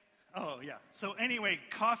 Oh, yeah. So anyway,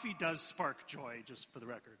 coffee does spark joy, just for the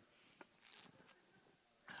record.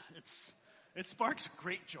 It sparks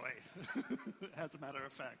great joy, as a matter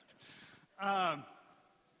of fact.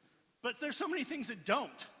 But there's so many things that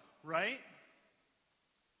don't, right?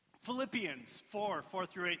 Philippians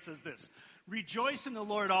 4:4-8 says this: rejoice in the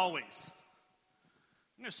Lord always.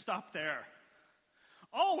 I'm going to stop there.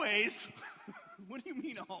 Always? What do you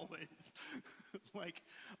mean always?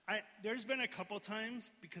 There's been a couple times,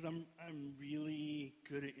 because I'm really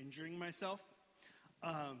good at injuring myself,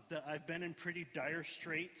 that I've been in pretty dire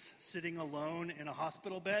straits, sitting alone in a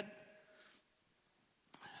hospital bed.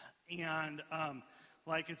 And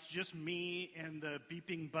it's just me and the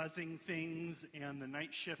beeping, buzzing things and the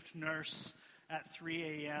night shift nurse at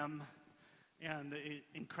 3 a.m. and the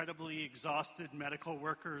incredibly exhausted medical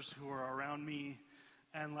workers who are around me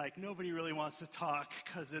and like nobody really wants to talk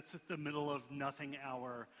because it's at the middle of nothing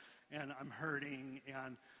hour, and I'm hurting,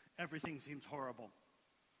 and everything seems horrible.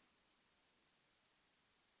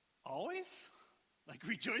 Always? Like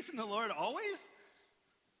rejoice in the Lord always?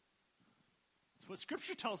 That's what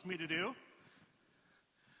Scripture tells me to do.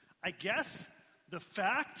 I guess the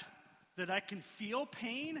fact that I can feel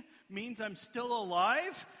pain means I'm still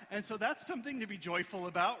alive, and so that's something to be joyful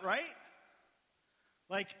about, right?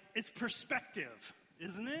 Like, it's perspective,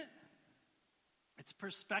 isn't it? It's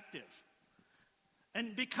perspective.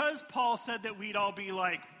 And because Paul said that we'd all be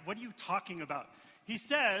like, what are you talking about? He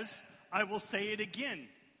says, I will say it again,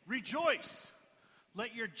 rejoice.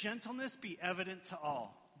 Let your gentleness be evident to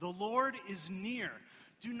all. The Lord is near.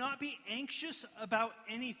 Do not be anxious about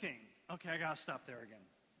anything. Okay, I gotta stop there again.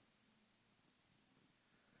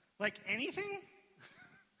 Like anything?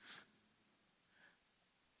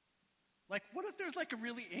 Like, what if there's like a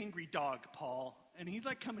really angry dog, Paul, and he's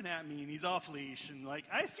like coming at me and he's off leash, and like,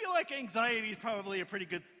 I feel like anxiety is probably a pretty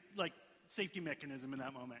good like safety mechanism in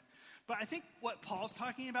that moment. But I think what Paul's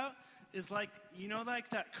talking about is like, you know, like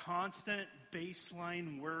that constant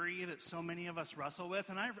baseline worry that so many of us wrestle with,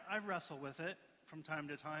 and I wrestle with it from time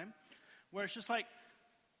to time, where it's just like,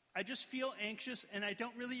 I just feel anxious and I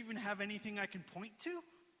don't really even have anything I can point to.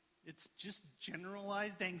 It's just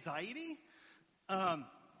generalized anxiety.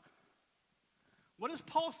 What does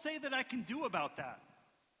Paul say that I can do about that?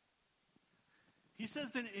 He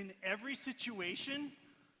says that in every situation,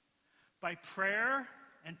 by prayer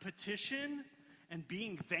and petition and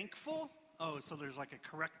being thankful. Oh, so there's like a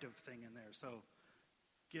corrective thing in there. So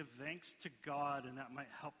give thanks to God, and that might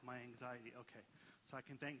help my anxiety. Okay, so I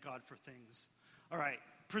can thank God for things. All right,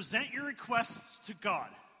 present your requests to God.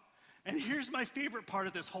 And here's my favorite part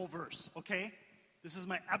of this whole verse, okay? This is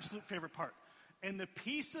my absolute favorite part. And the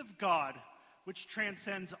peace of God, which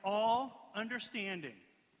transcends all understanding.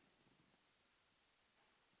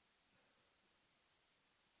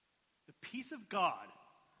 The peace of God,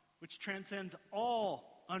 which transcends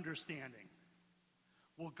all understanding,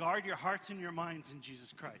 will guard your hearts and your minds in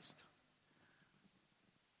Jesus Christ.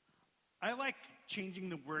 I like changing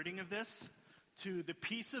the wording of this to the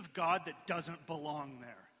peace of God that doesn't belong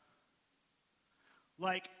there.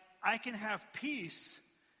 Like, I can have peace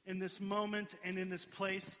in this moment and in this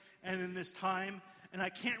place and in this time, and I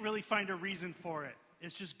can't really find a reason for it.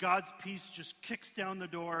 It's just God's peace just kicks down the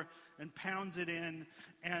door and pounds it in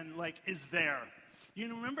and, like, is there. You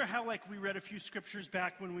know, remember how, like, we read a few scriptures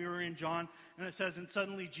back when we were in John, and it says, and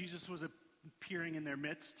suddenly Jesus was appearing in their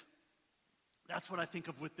midst? That's what I think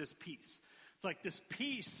of with this peace. It's like this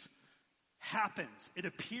peace happens. It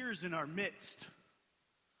appears in our midst.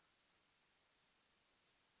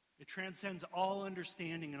 It transcends all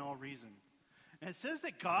understanding and all reason. And it says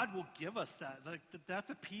that God will give us that. Like,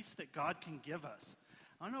 that's a peace that God can give us.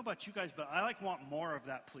 I don't know about you guys, but I want more of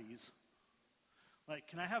that, please. Like,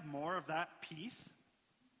 can I have more of that peace?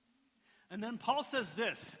 And then Paul says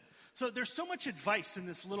this. So there's so much advice in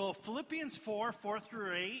this little Philippians 4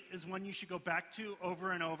 through 8 is one you should go back to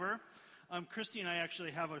over and over. Christy and I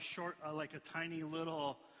actually have a short, like a tiny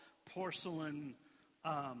little porcelain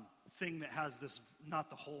thing that has this, not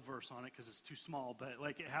the whole verse on it because it's too small, but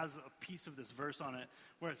like it has a piece of this verse on it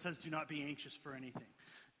where it says, do not be anxious for anything.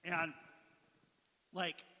 And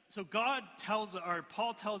like, so Paul tells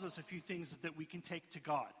us a few things that we can take to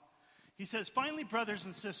God. He says, finally, brothers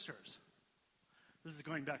and sisters, this is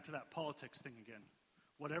going back to that politics thing again.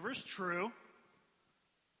 Whatever's true,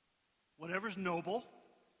 whatever's noble,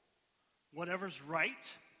 whatever's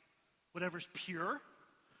right, whatever's pure,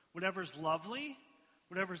 whatever's lovely,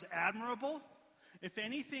 whatever's admirable, if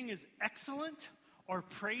anything is excellent or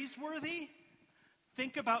praiseworthy,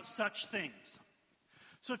 think about such things.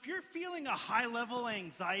 So if you're feeling a high-level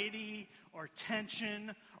anxiety or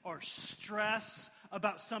tension or stress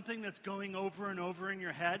about something that's going over and over in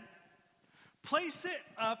your head, place it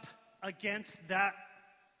up against that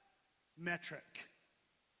metric.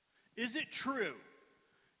 Is it true?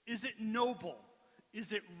 Is it noble?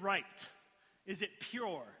 Is it right? Is it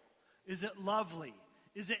pure? Is it lovely?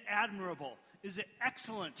 Is it admirable? Is it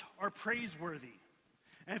excellent or praiseworthy?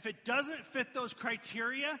 And if it doesn't fit those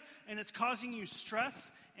criteria and it's causing you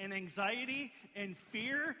stress and anxiety and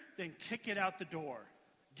fear, then kick it out the door.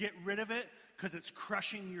 Get rid of it because it's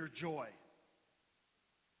crushing your joy.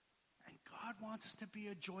 And God wants us to be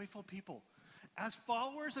a joyful people. As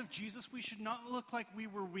followers of Jesus, we should not look like we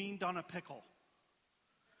were weaned on a pickle.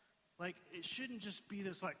 Like, it shouldn't just be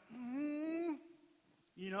this like,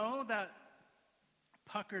 you know, that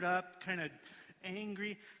puckered up, kind of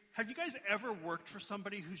angry. Have you guys ever worked for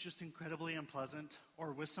somebody who's just incredibly unpleasant,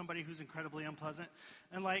 or with somebody who's incredibly unpleasant?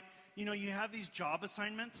 And like, you have these job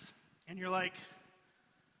assignments, and you're like,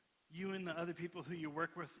 you and the other people who you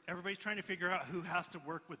work with, everybody's trying to figure out who has to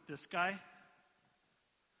work with this guy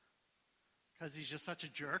because he's just such a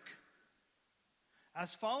jerk.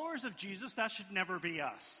 As followers of Jesus, that should never be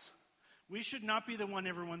us. We should not be the one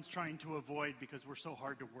everyone's trying to avoid because we're so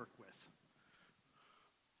hard to work with.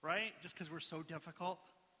 Right? Just because we're so difficult.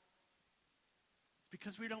 It's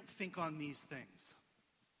because we don't think on these things.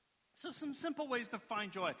 So some simple ways to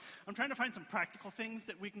find joy. I'm trying to find some practical things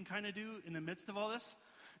that we can kind of do in the midst of all this.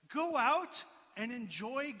 Go out and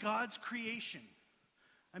enjoy God's creation.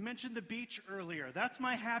 I mentioned the beach earlier. That's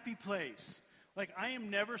my happy place. Like, I am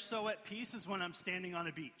never so at peace as when I'm standing on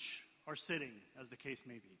a beach or sitting, as the case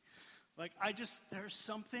may be. Like, there's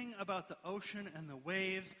something about the ocean and the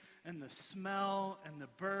waves and the smell and the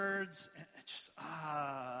birds. And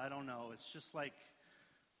I don't know. It's just like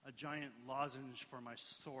a giant lozenge for my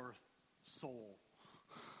sore soul.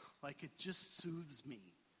 Like, it just soothes me.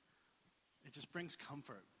 It just brings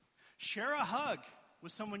comfort. Share a hug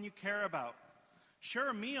with someone you care about. Share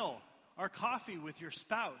a meal or coffee with your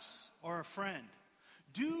spouse or a friend.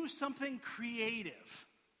 Do something creative.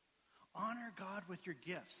 Honor God with your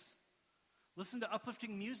gifts. Listen to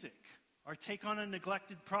uplifting music or take on a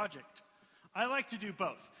neglected project. I like to do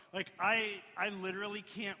both. Like, I literally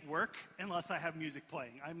can't work unless I have music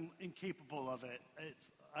playing. I'm incapable of it.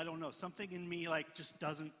 I don't know. Something in me, just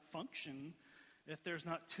doesn't function if there's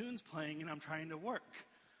not tunes playing and I'm trying to work.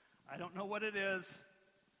 I don't know what it is.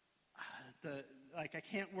 I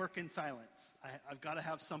can't work in silence. I've got to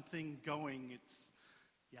have something going.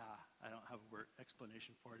 I don't have a word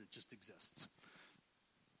explanation for it. It just exists.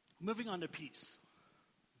 Moving on to peace.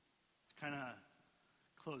 To kind of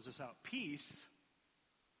close this out. Peace,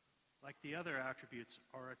 like the other attributes,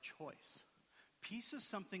 are a choice. Peace is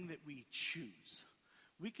something that we choose.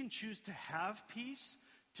 We can choose to have peace,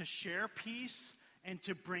 to share peace, and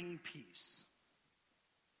to bring peace.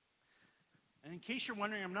 And in case you're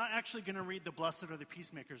wondering, I'm not actually going to read the blessed are the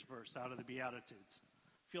peacemakers verse out of the Beatitudes.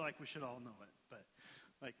 I feel like we should all know it,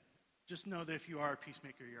 but just know that if you are a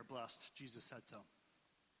peacemaker, you're blessed. Jesus said so.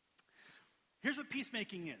 Here's what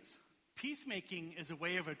peacemaking is. Peacemaking is a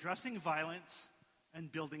way of addressing violence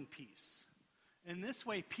and building peace. In this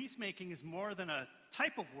way, peacemaking is more than a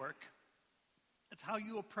type of work. It's how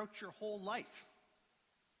you approach your whole life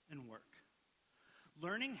and work.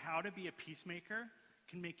 Learning how to be a peacemaker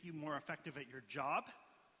can make you more effective at your job,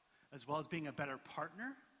 as well as being a better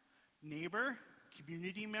partner, neighbor,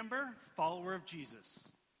 community member, follower of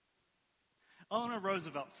Jesus. Eleanor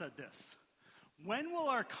Roosevelt said this: "When will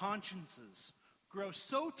our consciences grow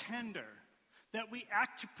so tender that we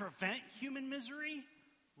act to prevent human misery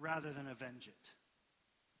rather than avenge it?"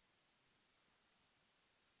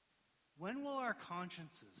 When will our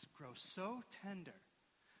consciences grow so tender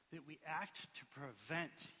that we act to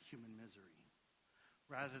prevent human misery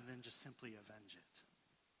rather than just simply avenge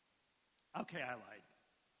it? Okay, I lied.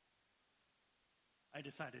 I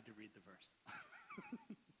decided to read the verse.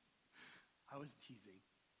 I was teasing.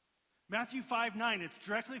 Matthew 5:9, it's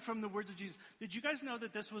directly from the words of Jesus. Did you guys know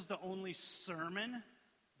that this was the only sermon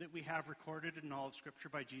that we have recorded in all of Scripture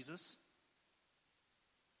by Jesus?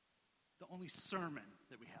 The only sermon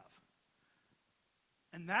that we have.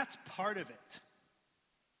 And that's part of it.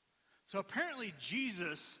 So apparently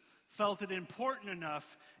Jesus felt it important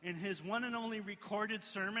enough in his one and only recorded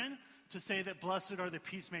sermon to say that blessed are the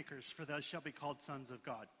peacemakers, for they shall be called sons of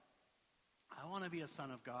God. I want to be a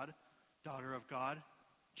son of God, daughter of God,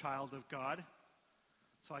 child of God.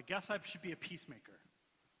 So I guess I should be a peacemaker.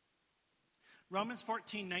 Romans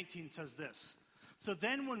 14:19 says this: "So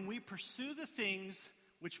then when we pursue the things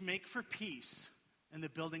which make for peace and the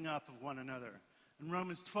building up of one another." And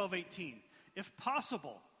Romans 12:18, "If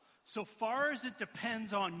possible, so far as it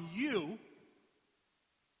depends on you,"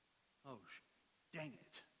 dang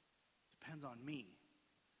it, depends on me,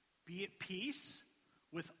 "be at peace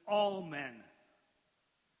with all men."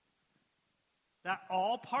 That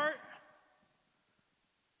all part,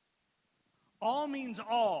 all means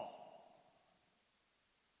all.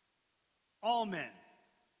 All men.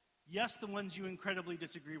 Yes, the ones you incredibly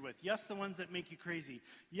disagree with. Yes, the ones that make you crazy.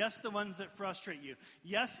 Yes, the ones that frustrate you.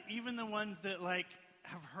 Yes, even the ones that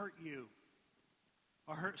have hurt you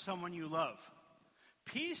or hurt someone you love.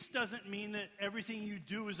 Peace doesn't mean that everything you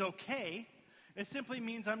do is okay. It simply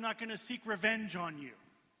means I'm not going to seek revenge on you.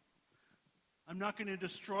 I'm not going to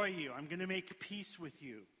destroy you. I'm going to make peace with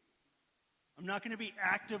you. I'm not going to be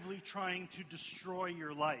actively trying to destroy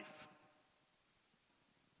your life.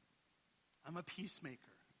 I'm a peacemaker.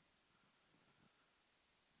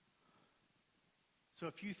 So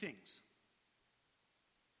a few things.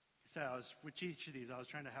 said, with each of these, I was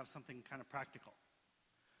trying to have something kind of practical.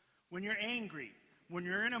 When you're angry, when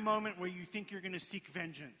you're in a moment where you think you're going to seek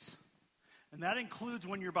vengeance, and that includes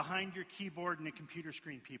when you're behind your keyboard and a computer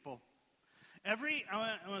screen, people. I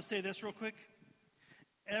want to say this real quick.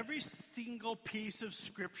 Every single piece of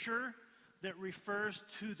scripture that refers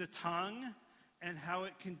to the tongue and how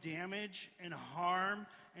it can damage and harm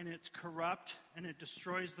and it's corrupt and it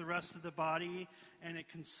destroys the rest of the body and it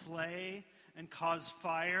can slay and cause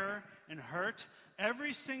fire and hurt.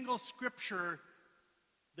 Every single scripture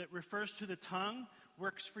that refers to the tongue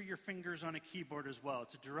works for your fingers on a keyboard as well.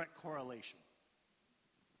 It's a direct correlation.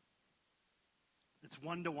 It's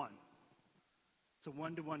 1-to-1. It's a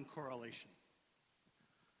 1-to-1 correlation.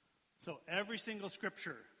 So every single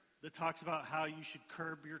scripture that talks about how you should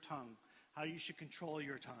curb your tongue, how you should control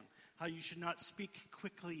your tongue, how you should not speak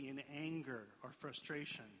quickly in anger or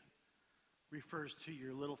frustration, refers to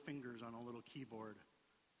your little fingers on a little keyboard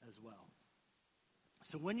as well.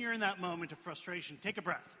 So when you're in that moment of frustration, take a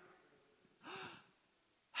breath.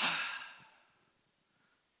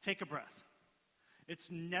 Take a breath. It's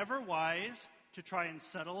never wise to try and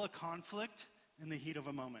settle a conflict in the heat of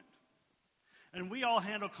a moment. And we all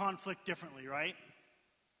handle conflict differently, right?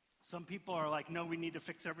 Some people are like, no, we need to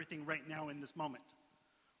fix everything right now in this moment,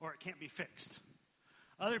 or it can't be fixed.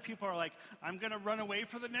 Other people are like, I'm going to run away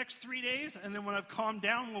for the next 3 days, and then when I've calmed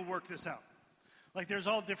down, we'll work this out. Like there's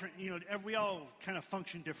all different, we all kind of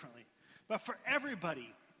function differently. But for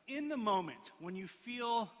everybody, in the moment, when you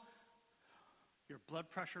feel your blood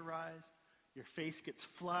pressure rise, your face gets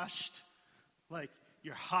flushed, like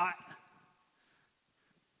you're hot,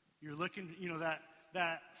 you're looking,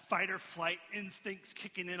 that fight or flight instinct's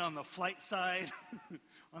kicking in on the flight side,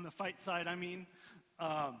 on the fight side,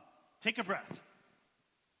 take a breath.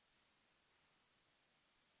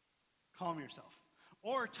 Calm yourself.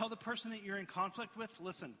 Or tell the person that you're in conflict with,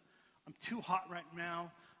 listen, I'm too hot right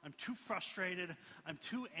now. I'm too frustrated. I'm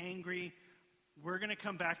too angry. We're going to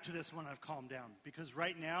come back to this when I've calmed down. Because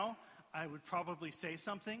right now, I would probably say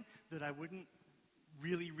something that I wouldn't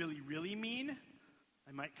really, really, really mean.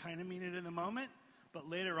 I might kind of mean it in the moment. But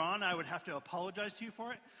later on, I would have to apologize to you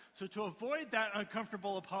for it. So to avoid that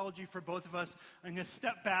uncomfortable apology for both of us, I'm going to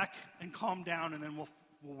step back and calm down, and then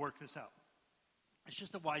we'll work this out. It's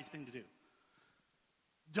just a wise thing to do.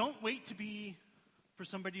 Don't wait for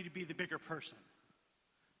somebody to be the bigger person.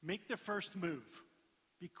 Make the first move.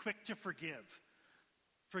 Be quick to forgive.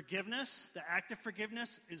 Forgiveness, the act of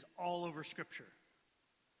forgiveness, is all over Scripture.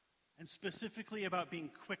 And specifically about being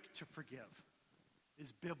quick to forgive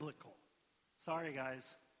is biblical. Sorry,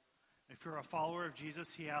 guys. If you're a follower of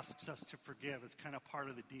Jesus, he asks us to forgive. It's kind of part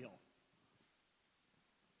of the deal.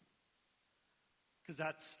 Because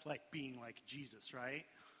that's like being like Jesus, right?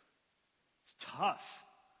 It's tough.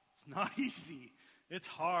 It's not easy. It's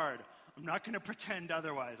hard. I'm not going to pretend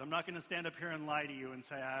otherwise. I'm not going to stand up here and lie to you and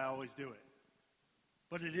say I always do it.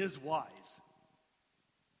 But it is wise.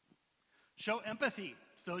 Show empathy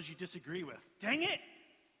to those you disagree with. Dang it!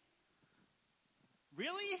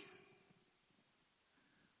 Really?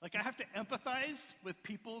 Like I have to empathize with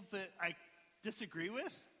people that I disagree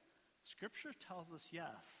with? Scripture tells us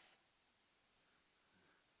yes.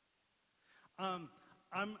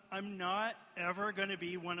 I'm not ever going to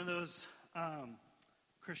be one of those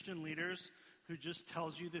Christian leaders who just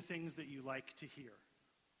tells you the things that you like to hear.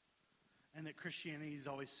 And that Christianity is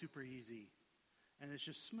always super easy. And it's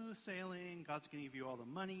just smooth sailing. God's going to give you all the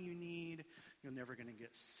money you need. You're never going to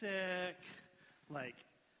get sick. Like,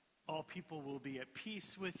 all people will be at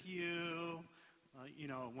peace with you.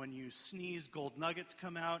 When you sneeze, gold nuggets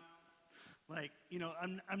come out. Like,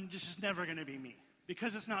 I'm just never going to be me.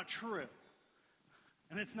 Because it's not true.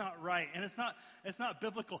 And it's not right. And it's not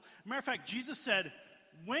biblical. Matter of fact, Jesus said,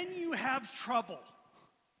 when you have trouble,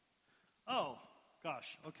 oh,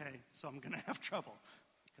 gosh, okay, so I'm going to have trouble.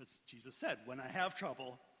 Because Jesus said, when I have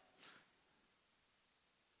trouble,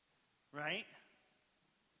 right?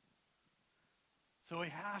 So we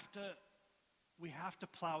have to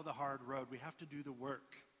plow the hard road. We have to do the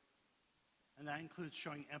work. And that includes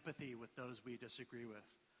showing empathy with those we disagree with.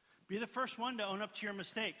 Be the first one to own up to your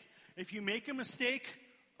mistake. If you make a mistake,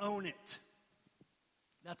 own it.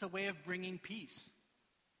 That's a way of bringing peace.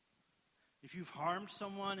 If you've harmed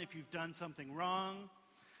someone, if you've done something wrong,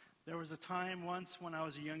 there was a time once when I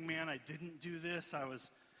was a young man, I didn't do this.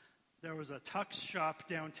 There was a Tux shop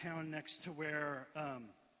downtown next to where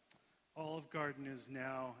Olive Garden is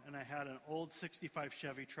now, and I had an old 65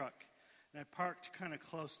 Chevy truck. And I parked kind of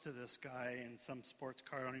close to this guy in some sports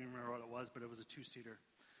car. I don't even remember what it was, but it was a two-seater.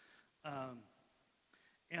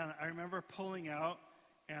 And I remember pulling out,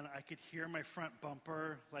 and I could hear my front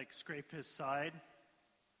bumper, like, scrape his side.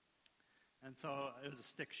 And so it was a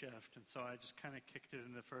stick shift, and so I just kind of kicked it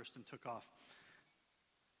into first and took off.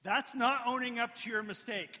 That's not owning up to your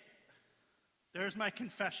mistake. There's my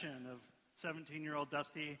confession of 17-year-old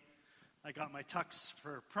Dusty. I got my tux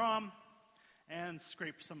for prom and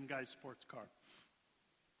scraped some guy's sports car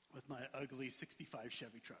with my ugly 65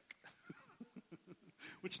 Chevy truck.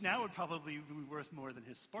 Which now would probably be worth more than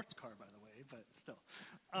his sports car, by the way, but still.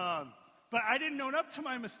 But I didn't own up to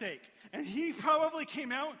my mistake. And he probably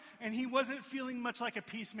came out and he wasn't feeling much like a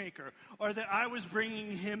peacemaker or that I was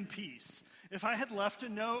bringing him peace. If I had left a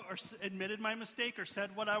note or admitted my mistake or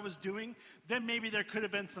said what I was doing, then maybe there could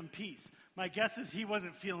have been some peace. My guess is he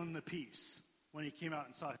wasn't feeling the peace when he came out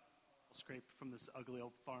and saw it scraped from this ugly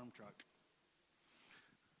old farm truck.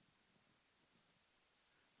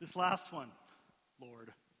 This last one,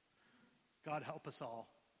 Lord, God help us all.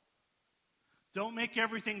 Don't make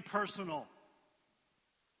everything personal,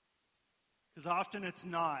 because often it's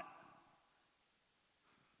not.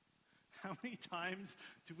 How many times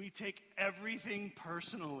do we take everything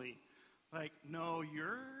personally? Like, no,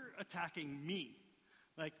 you're attacking me.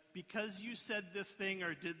 Like, because you said this thing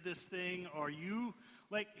or did this thing, or you,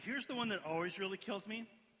 like, here's the one that always really kills me.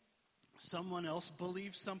 Someone else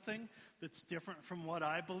believes something that's different from what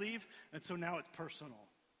I believe, and so now it's personal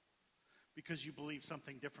because you believe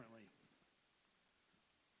something differently.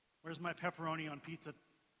 Where's my pepperoni on pizza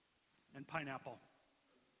and pineapple?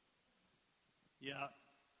 Yeah,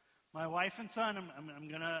 my wife and son. I'm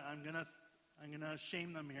gonna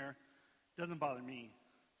shame them here. Doesn't bother me.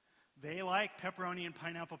 They like pepperoni and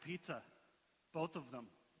pineapple pizza, both of them.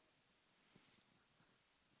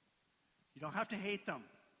 You don't have to hate them.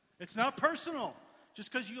 It's not personal.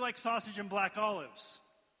 Just because you like sausage and black olives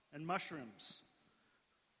and mushrooms.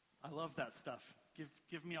 I love that stuff.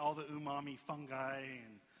 Give me all the umami fungi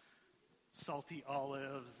and salty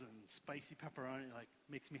olives and spicy pepperoni. Like,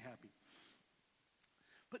 makes me happy.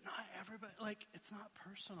 But not everybody, like, it's not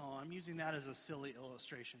personal. I'm using that as a silly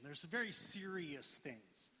illustration. There's very serious things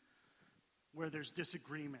where there's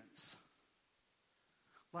disagreements.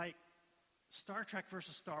 Like Star Trek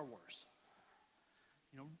versus Star Wars.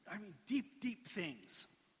 You know, I mean, deep things.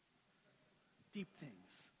 Deep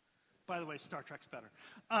things. By the way, Star Trek's better.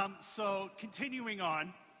 So continuing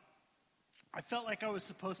on, I felt like I was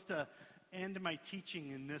supposed to end my teaching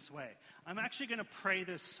in this way. I'm actually going to pray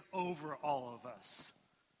this over all of us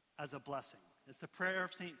as a blessing. It's the prayer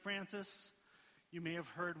of St. Francis. You may have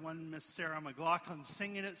heard one Miss Sarah McLaughlin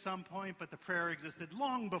sing it at some point, but the prayer existed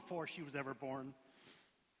long before she was ever born.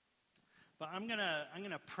 But I'm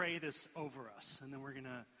gonna pray this over us, and then we're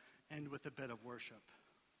gonna end with a bit of worship.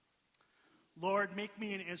 Lord, make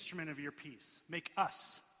me an instrument of your peace. Make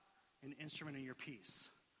us an instrument of your peace.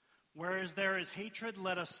 Whereas there is hatred,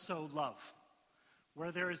 let us sow love.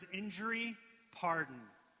 Where there is injury, pardon.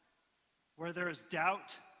 Where there is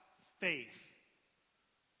doubt, faith.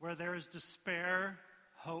 Where there is despair,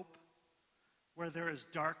 hope. Where there is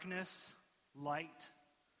darkness, light.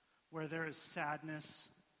 Where there is sadness,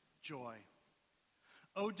 joy.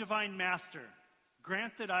 O divine Master,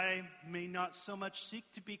 grant that I may not so much seek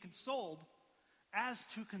to be consoled as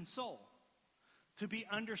to console, to be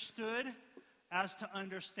understood as to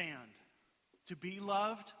understand, to be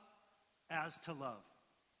loved as to love.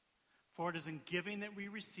 For it is in giving that we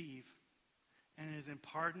receive, and it is in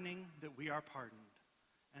pardoning that we are pardoned,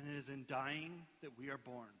 and it is in dying that we are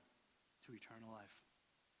born to eternal life.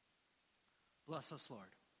 Bless us, Lord.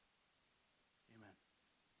 Amen.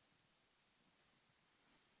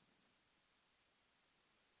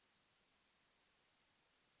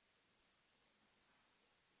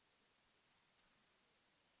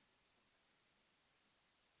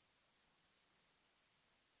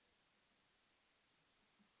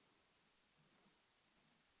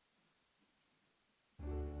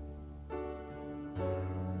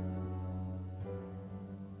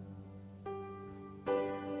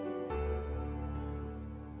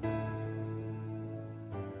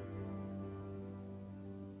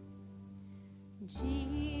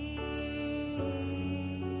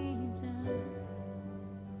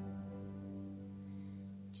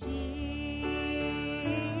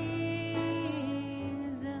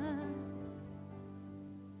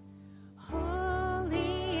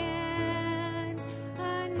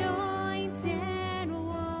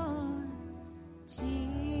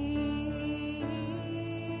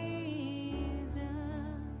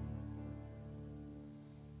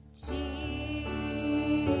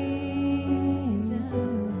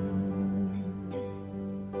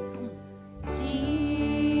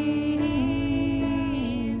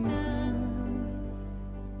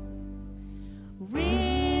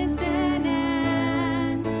 Risen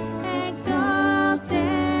and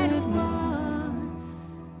exalted one.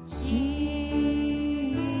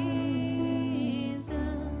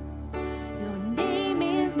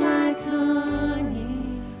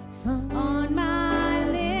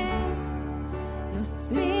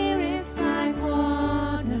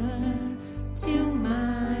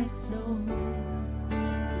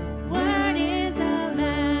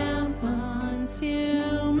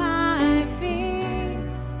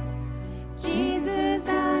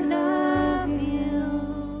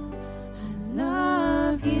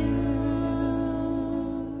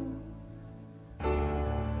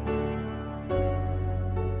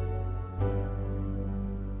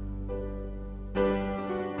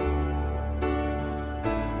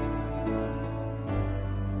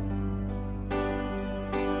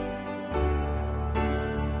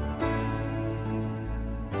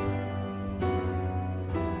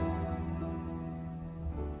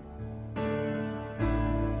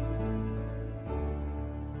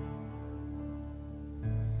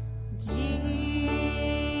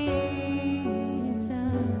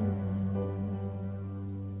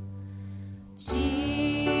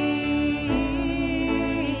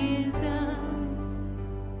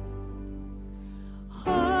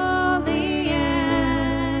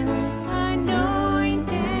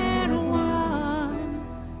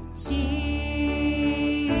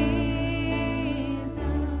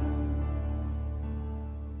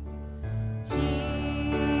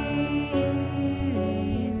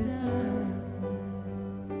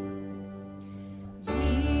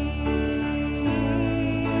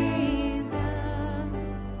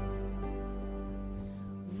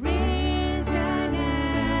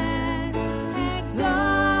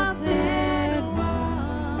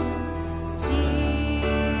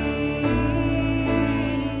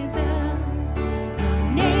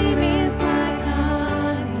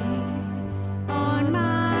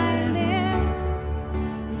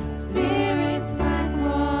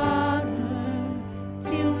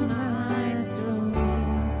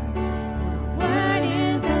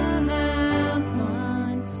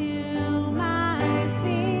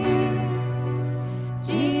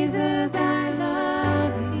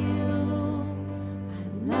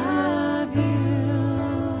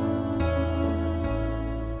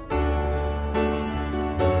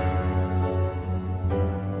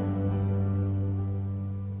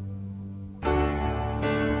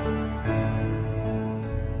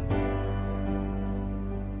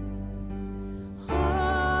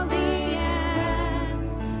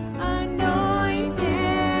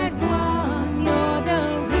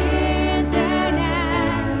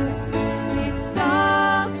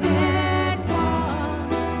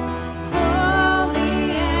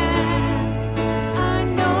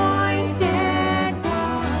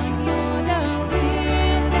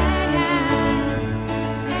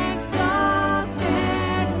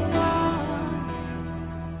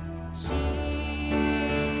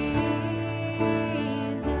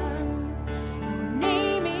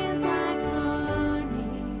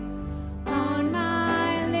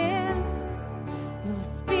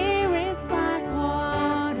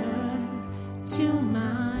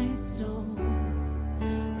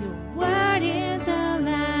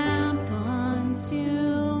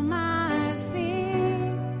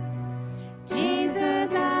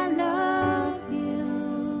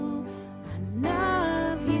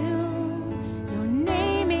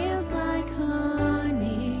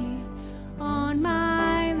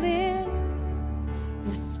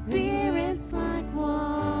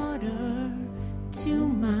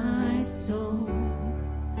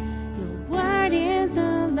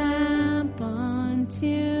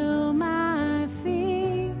 to my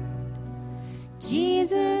feet.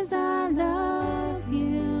 Jesus, I love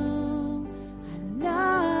you. I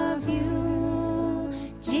love you.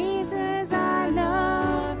 Jesus, I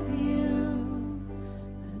love you.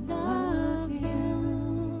 I love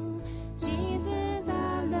you. Jesus,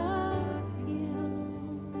 I love you.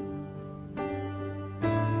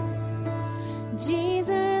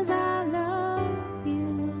 Jesus, I love you.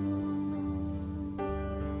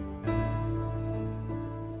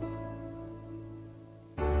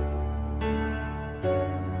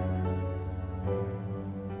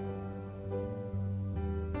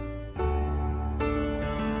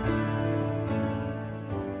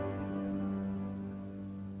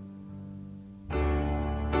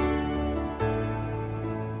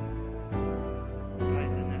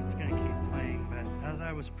 Guys, and that's going to keep playing, but as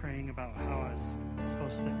I was praying about how I was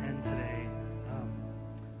supposed to end today,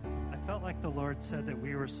 I felt like the Lord said that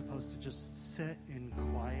we were supposed to just sit in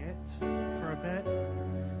quiet for a bit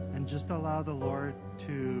and just allow the Lord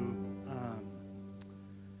to,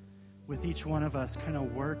 with each one of us, kind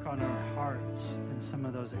of work on our hearts in some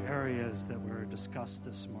of those areas that were discussed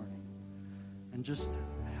this morning. And just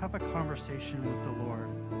have a conversation with the Lord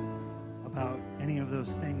about any of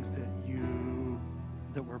those things that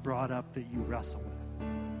were brought up that you wrestle with,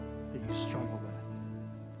 that you struggle with.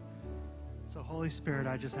 So Holy Spirit,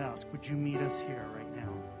 I just ask, would you meet us here right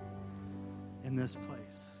now in this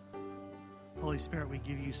place? Holy Spirit, we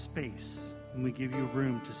give you space and we give you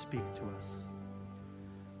room to speak to us.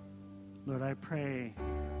 Lord, I pray,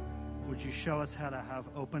 would you show us how to have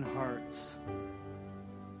open hearts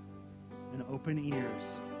and open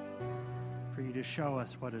ears for you to show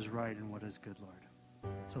us what is right and what is good,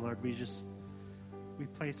 Lord. So, Lord, we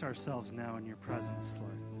place ourselves now in your presence,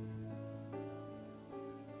 Lord.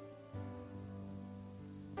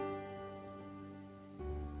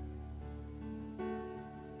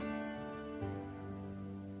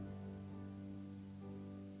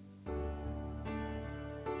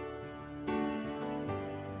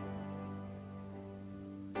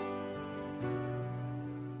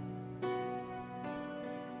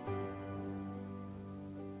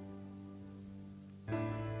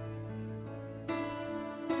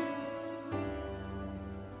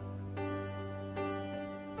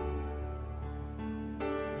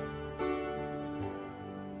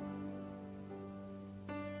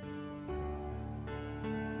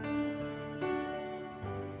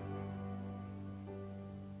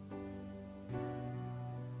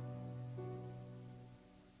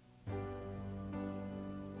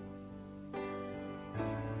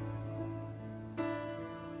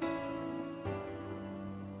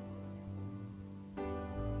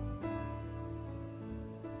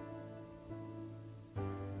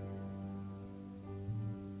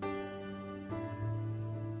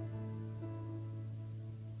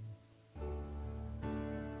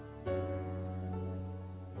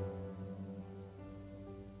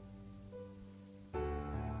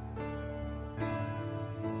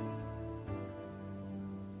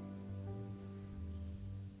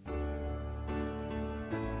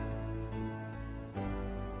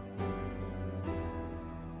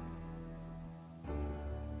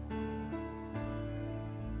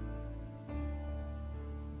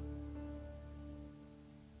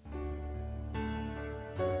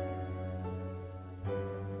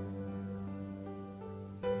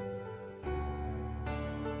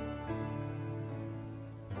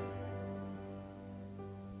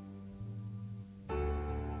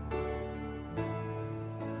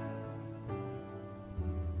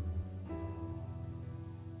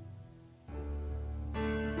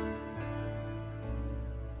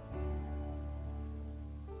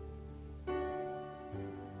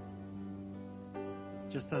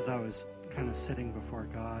 Just as I was kind of sitting before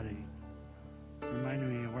God, He reminded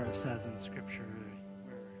me of where it says in Scripture,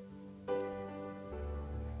 where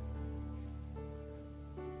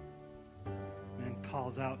man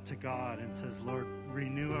calls out to God and says, Lord,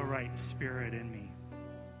 renew a right spirit in me.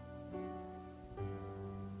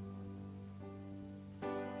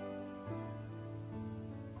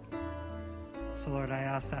 So, Lord, I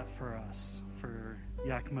ask that for us, for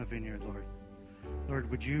Yakima Vineyard, Lord.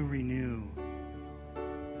 Lord, would you renew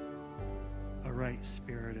a right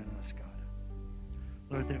spirit in us, God?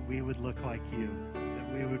 Lord, that we would look like you,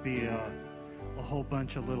 that we would be a whole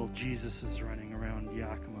bunch of little Jesuses running around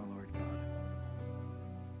Yakima, Lord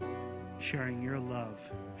God. Sharing your love,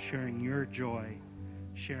 sharing your joy,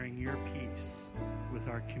 sharing your peace with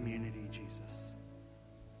our community, Jesus.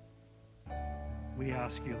 We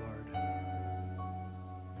ask you, Lord,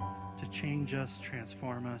 to change us,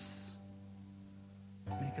 transform us,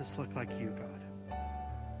 make us look like you, God.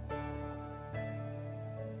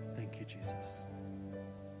 Jesus.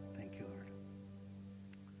 Thank you, Lord.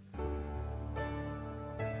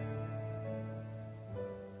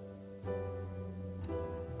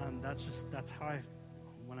 That's how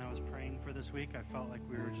when I was praying for this week, I felt like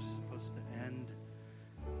we were just supposed to end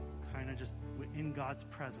kind of just in God's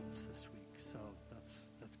presence this week. So that's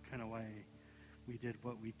kind of why we did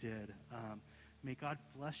what we did. May God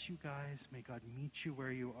bless you guys. May God meet you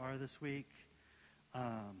where you are this week.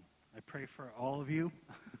 I pray for all of you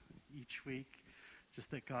each week, just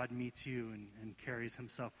that God meets you and carries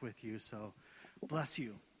himself with you. So bless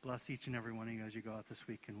you. Bless each and every one of you as you go out this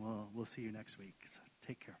week, and we'll see you next week. So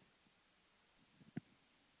take care.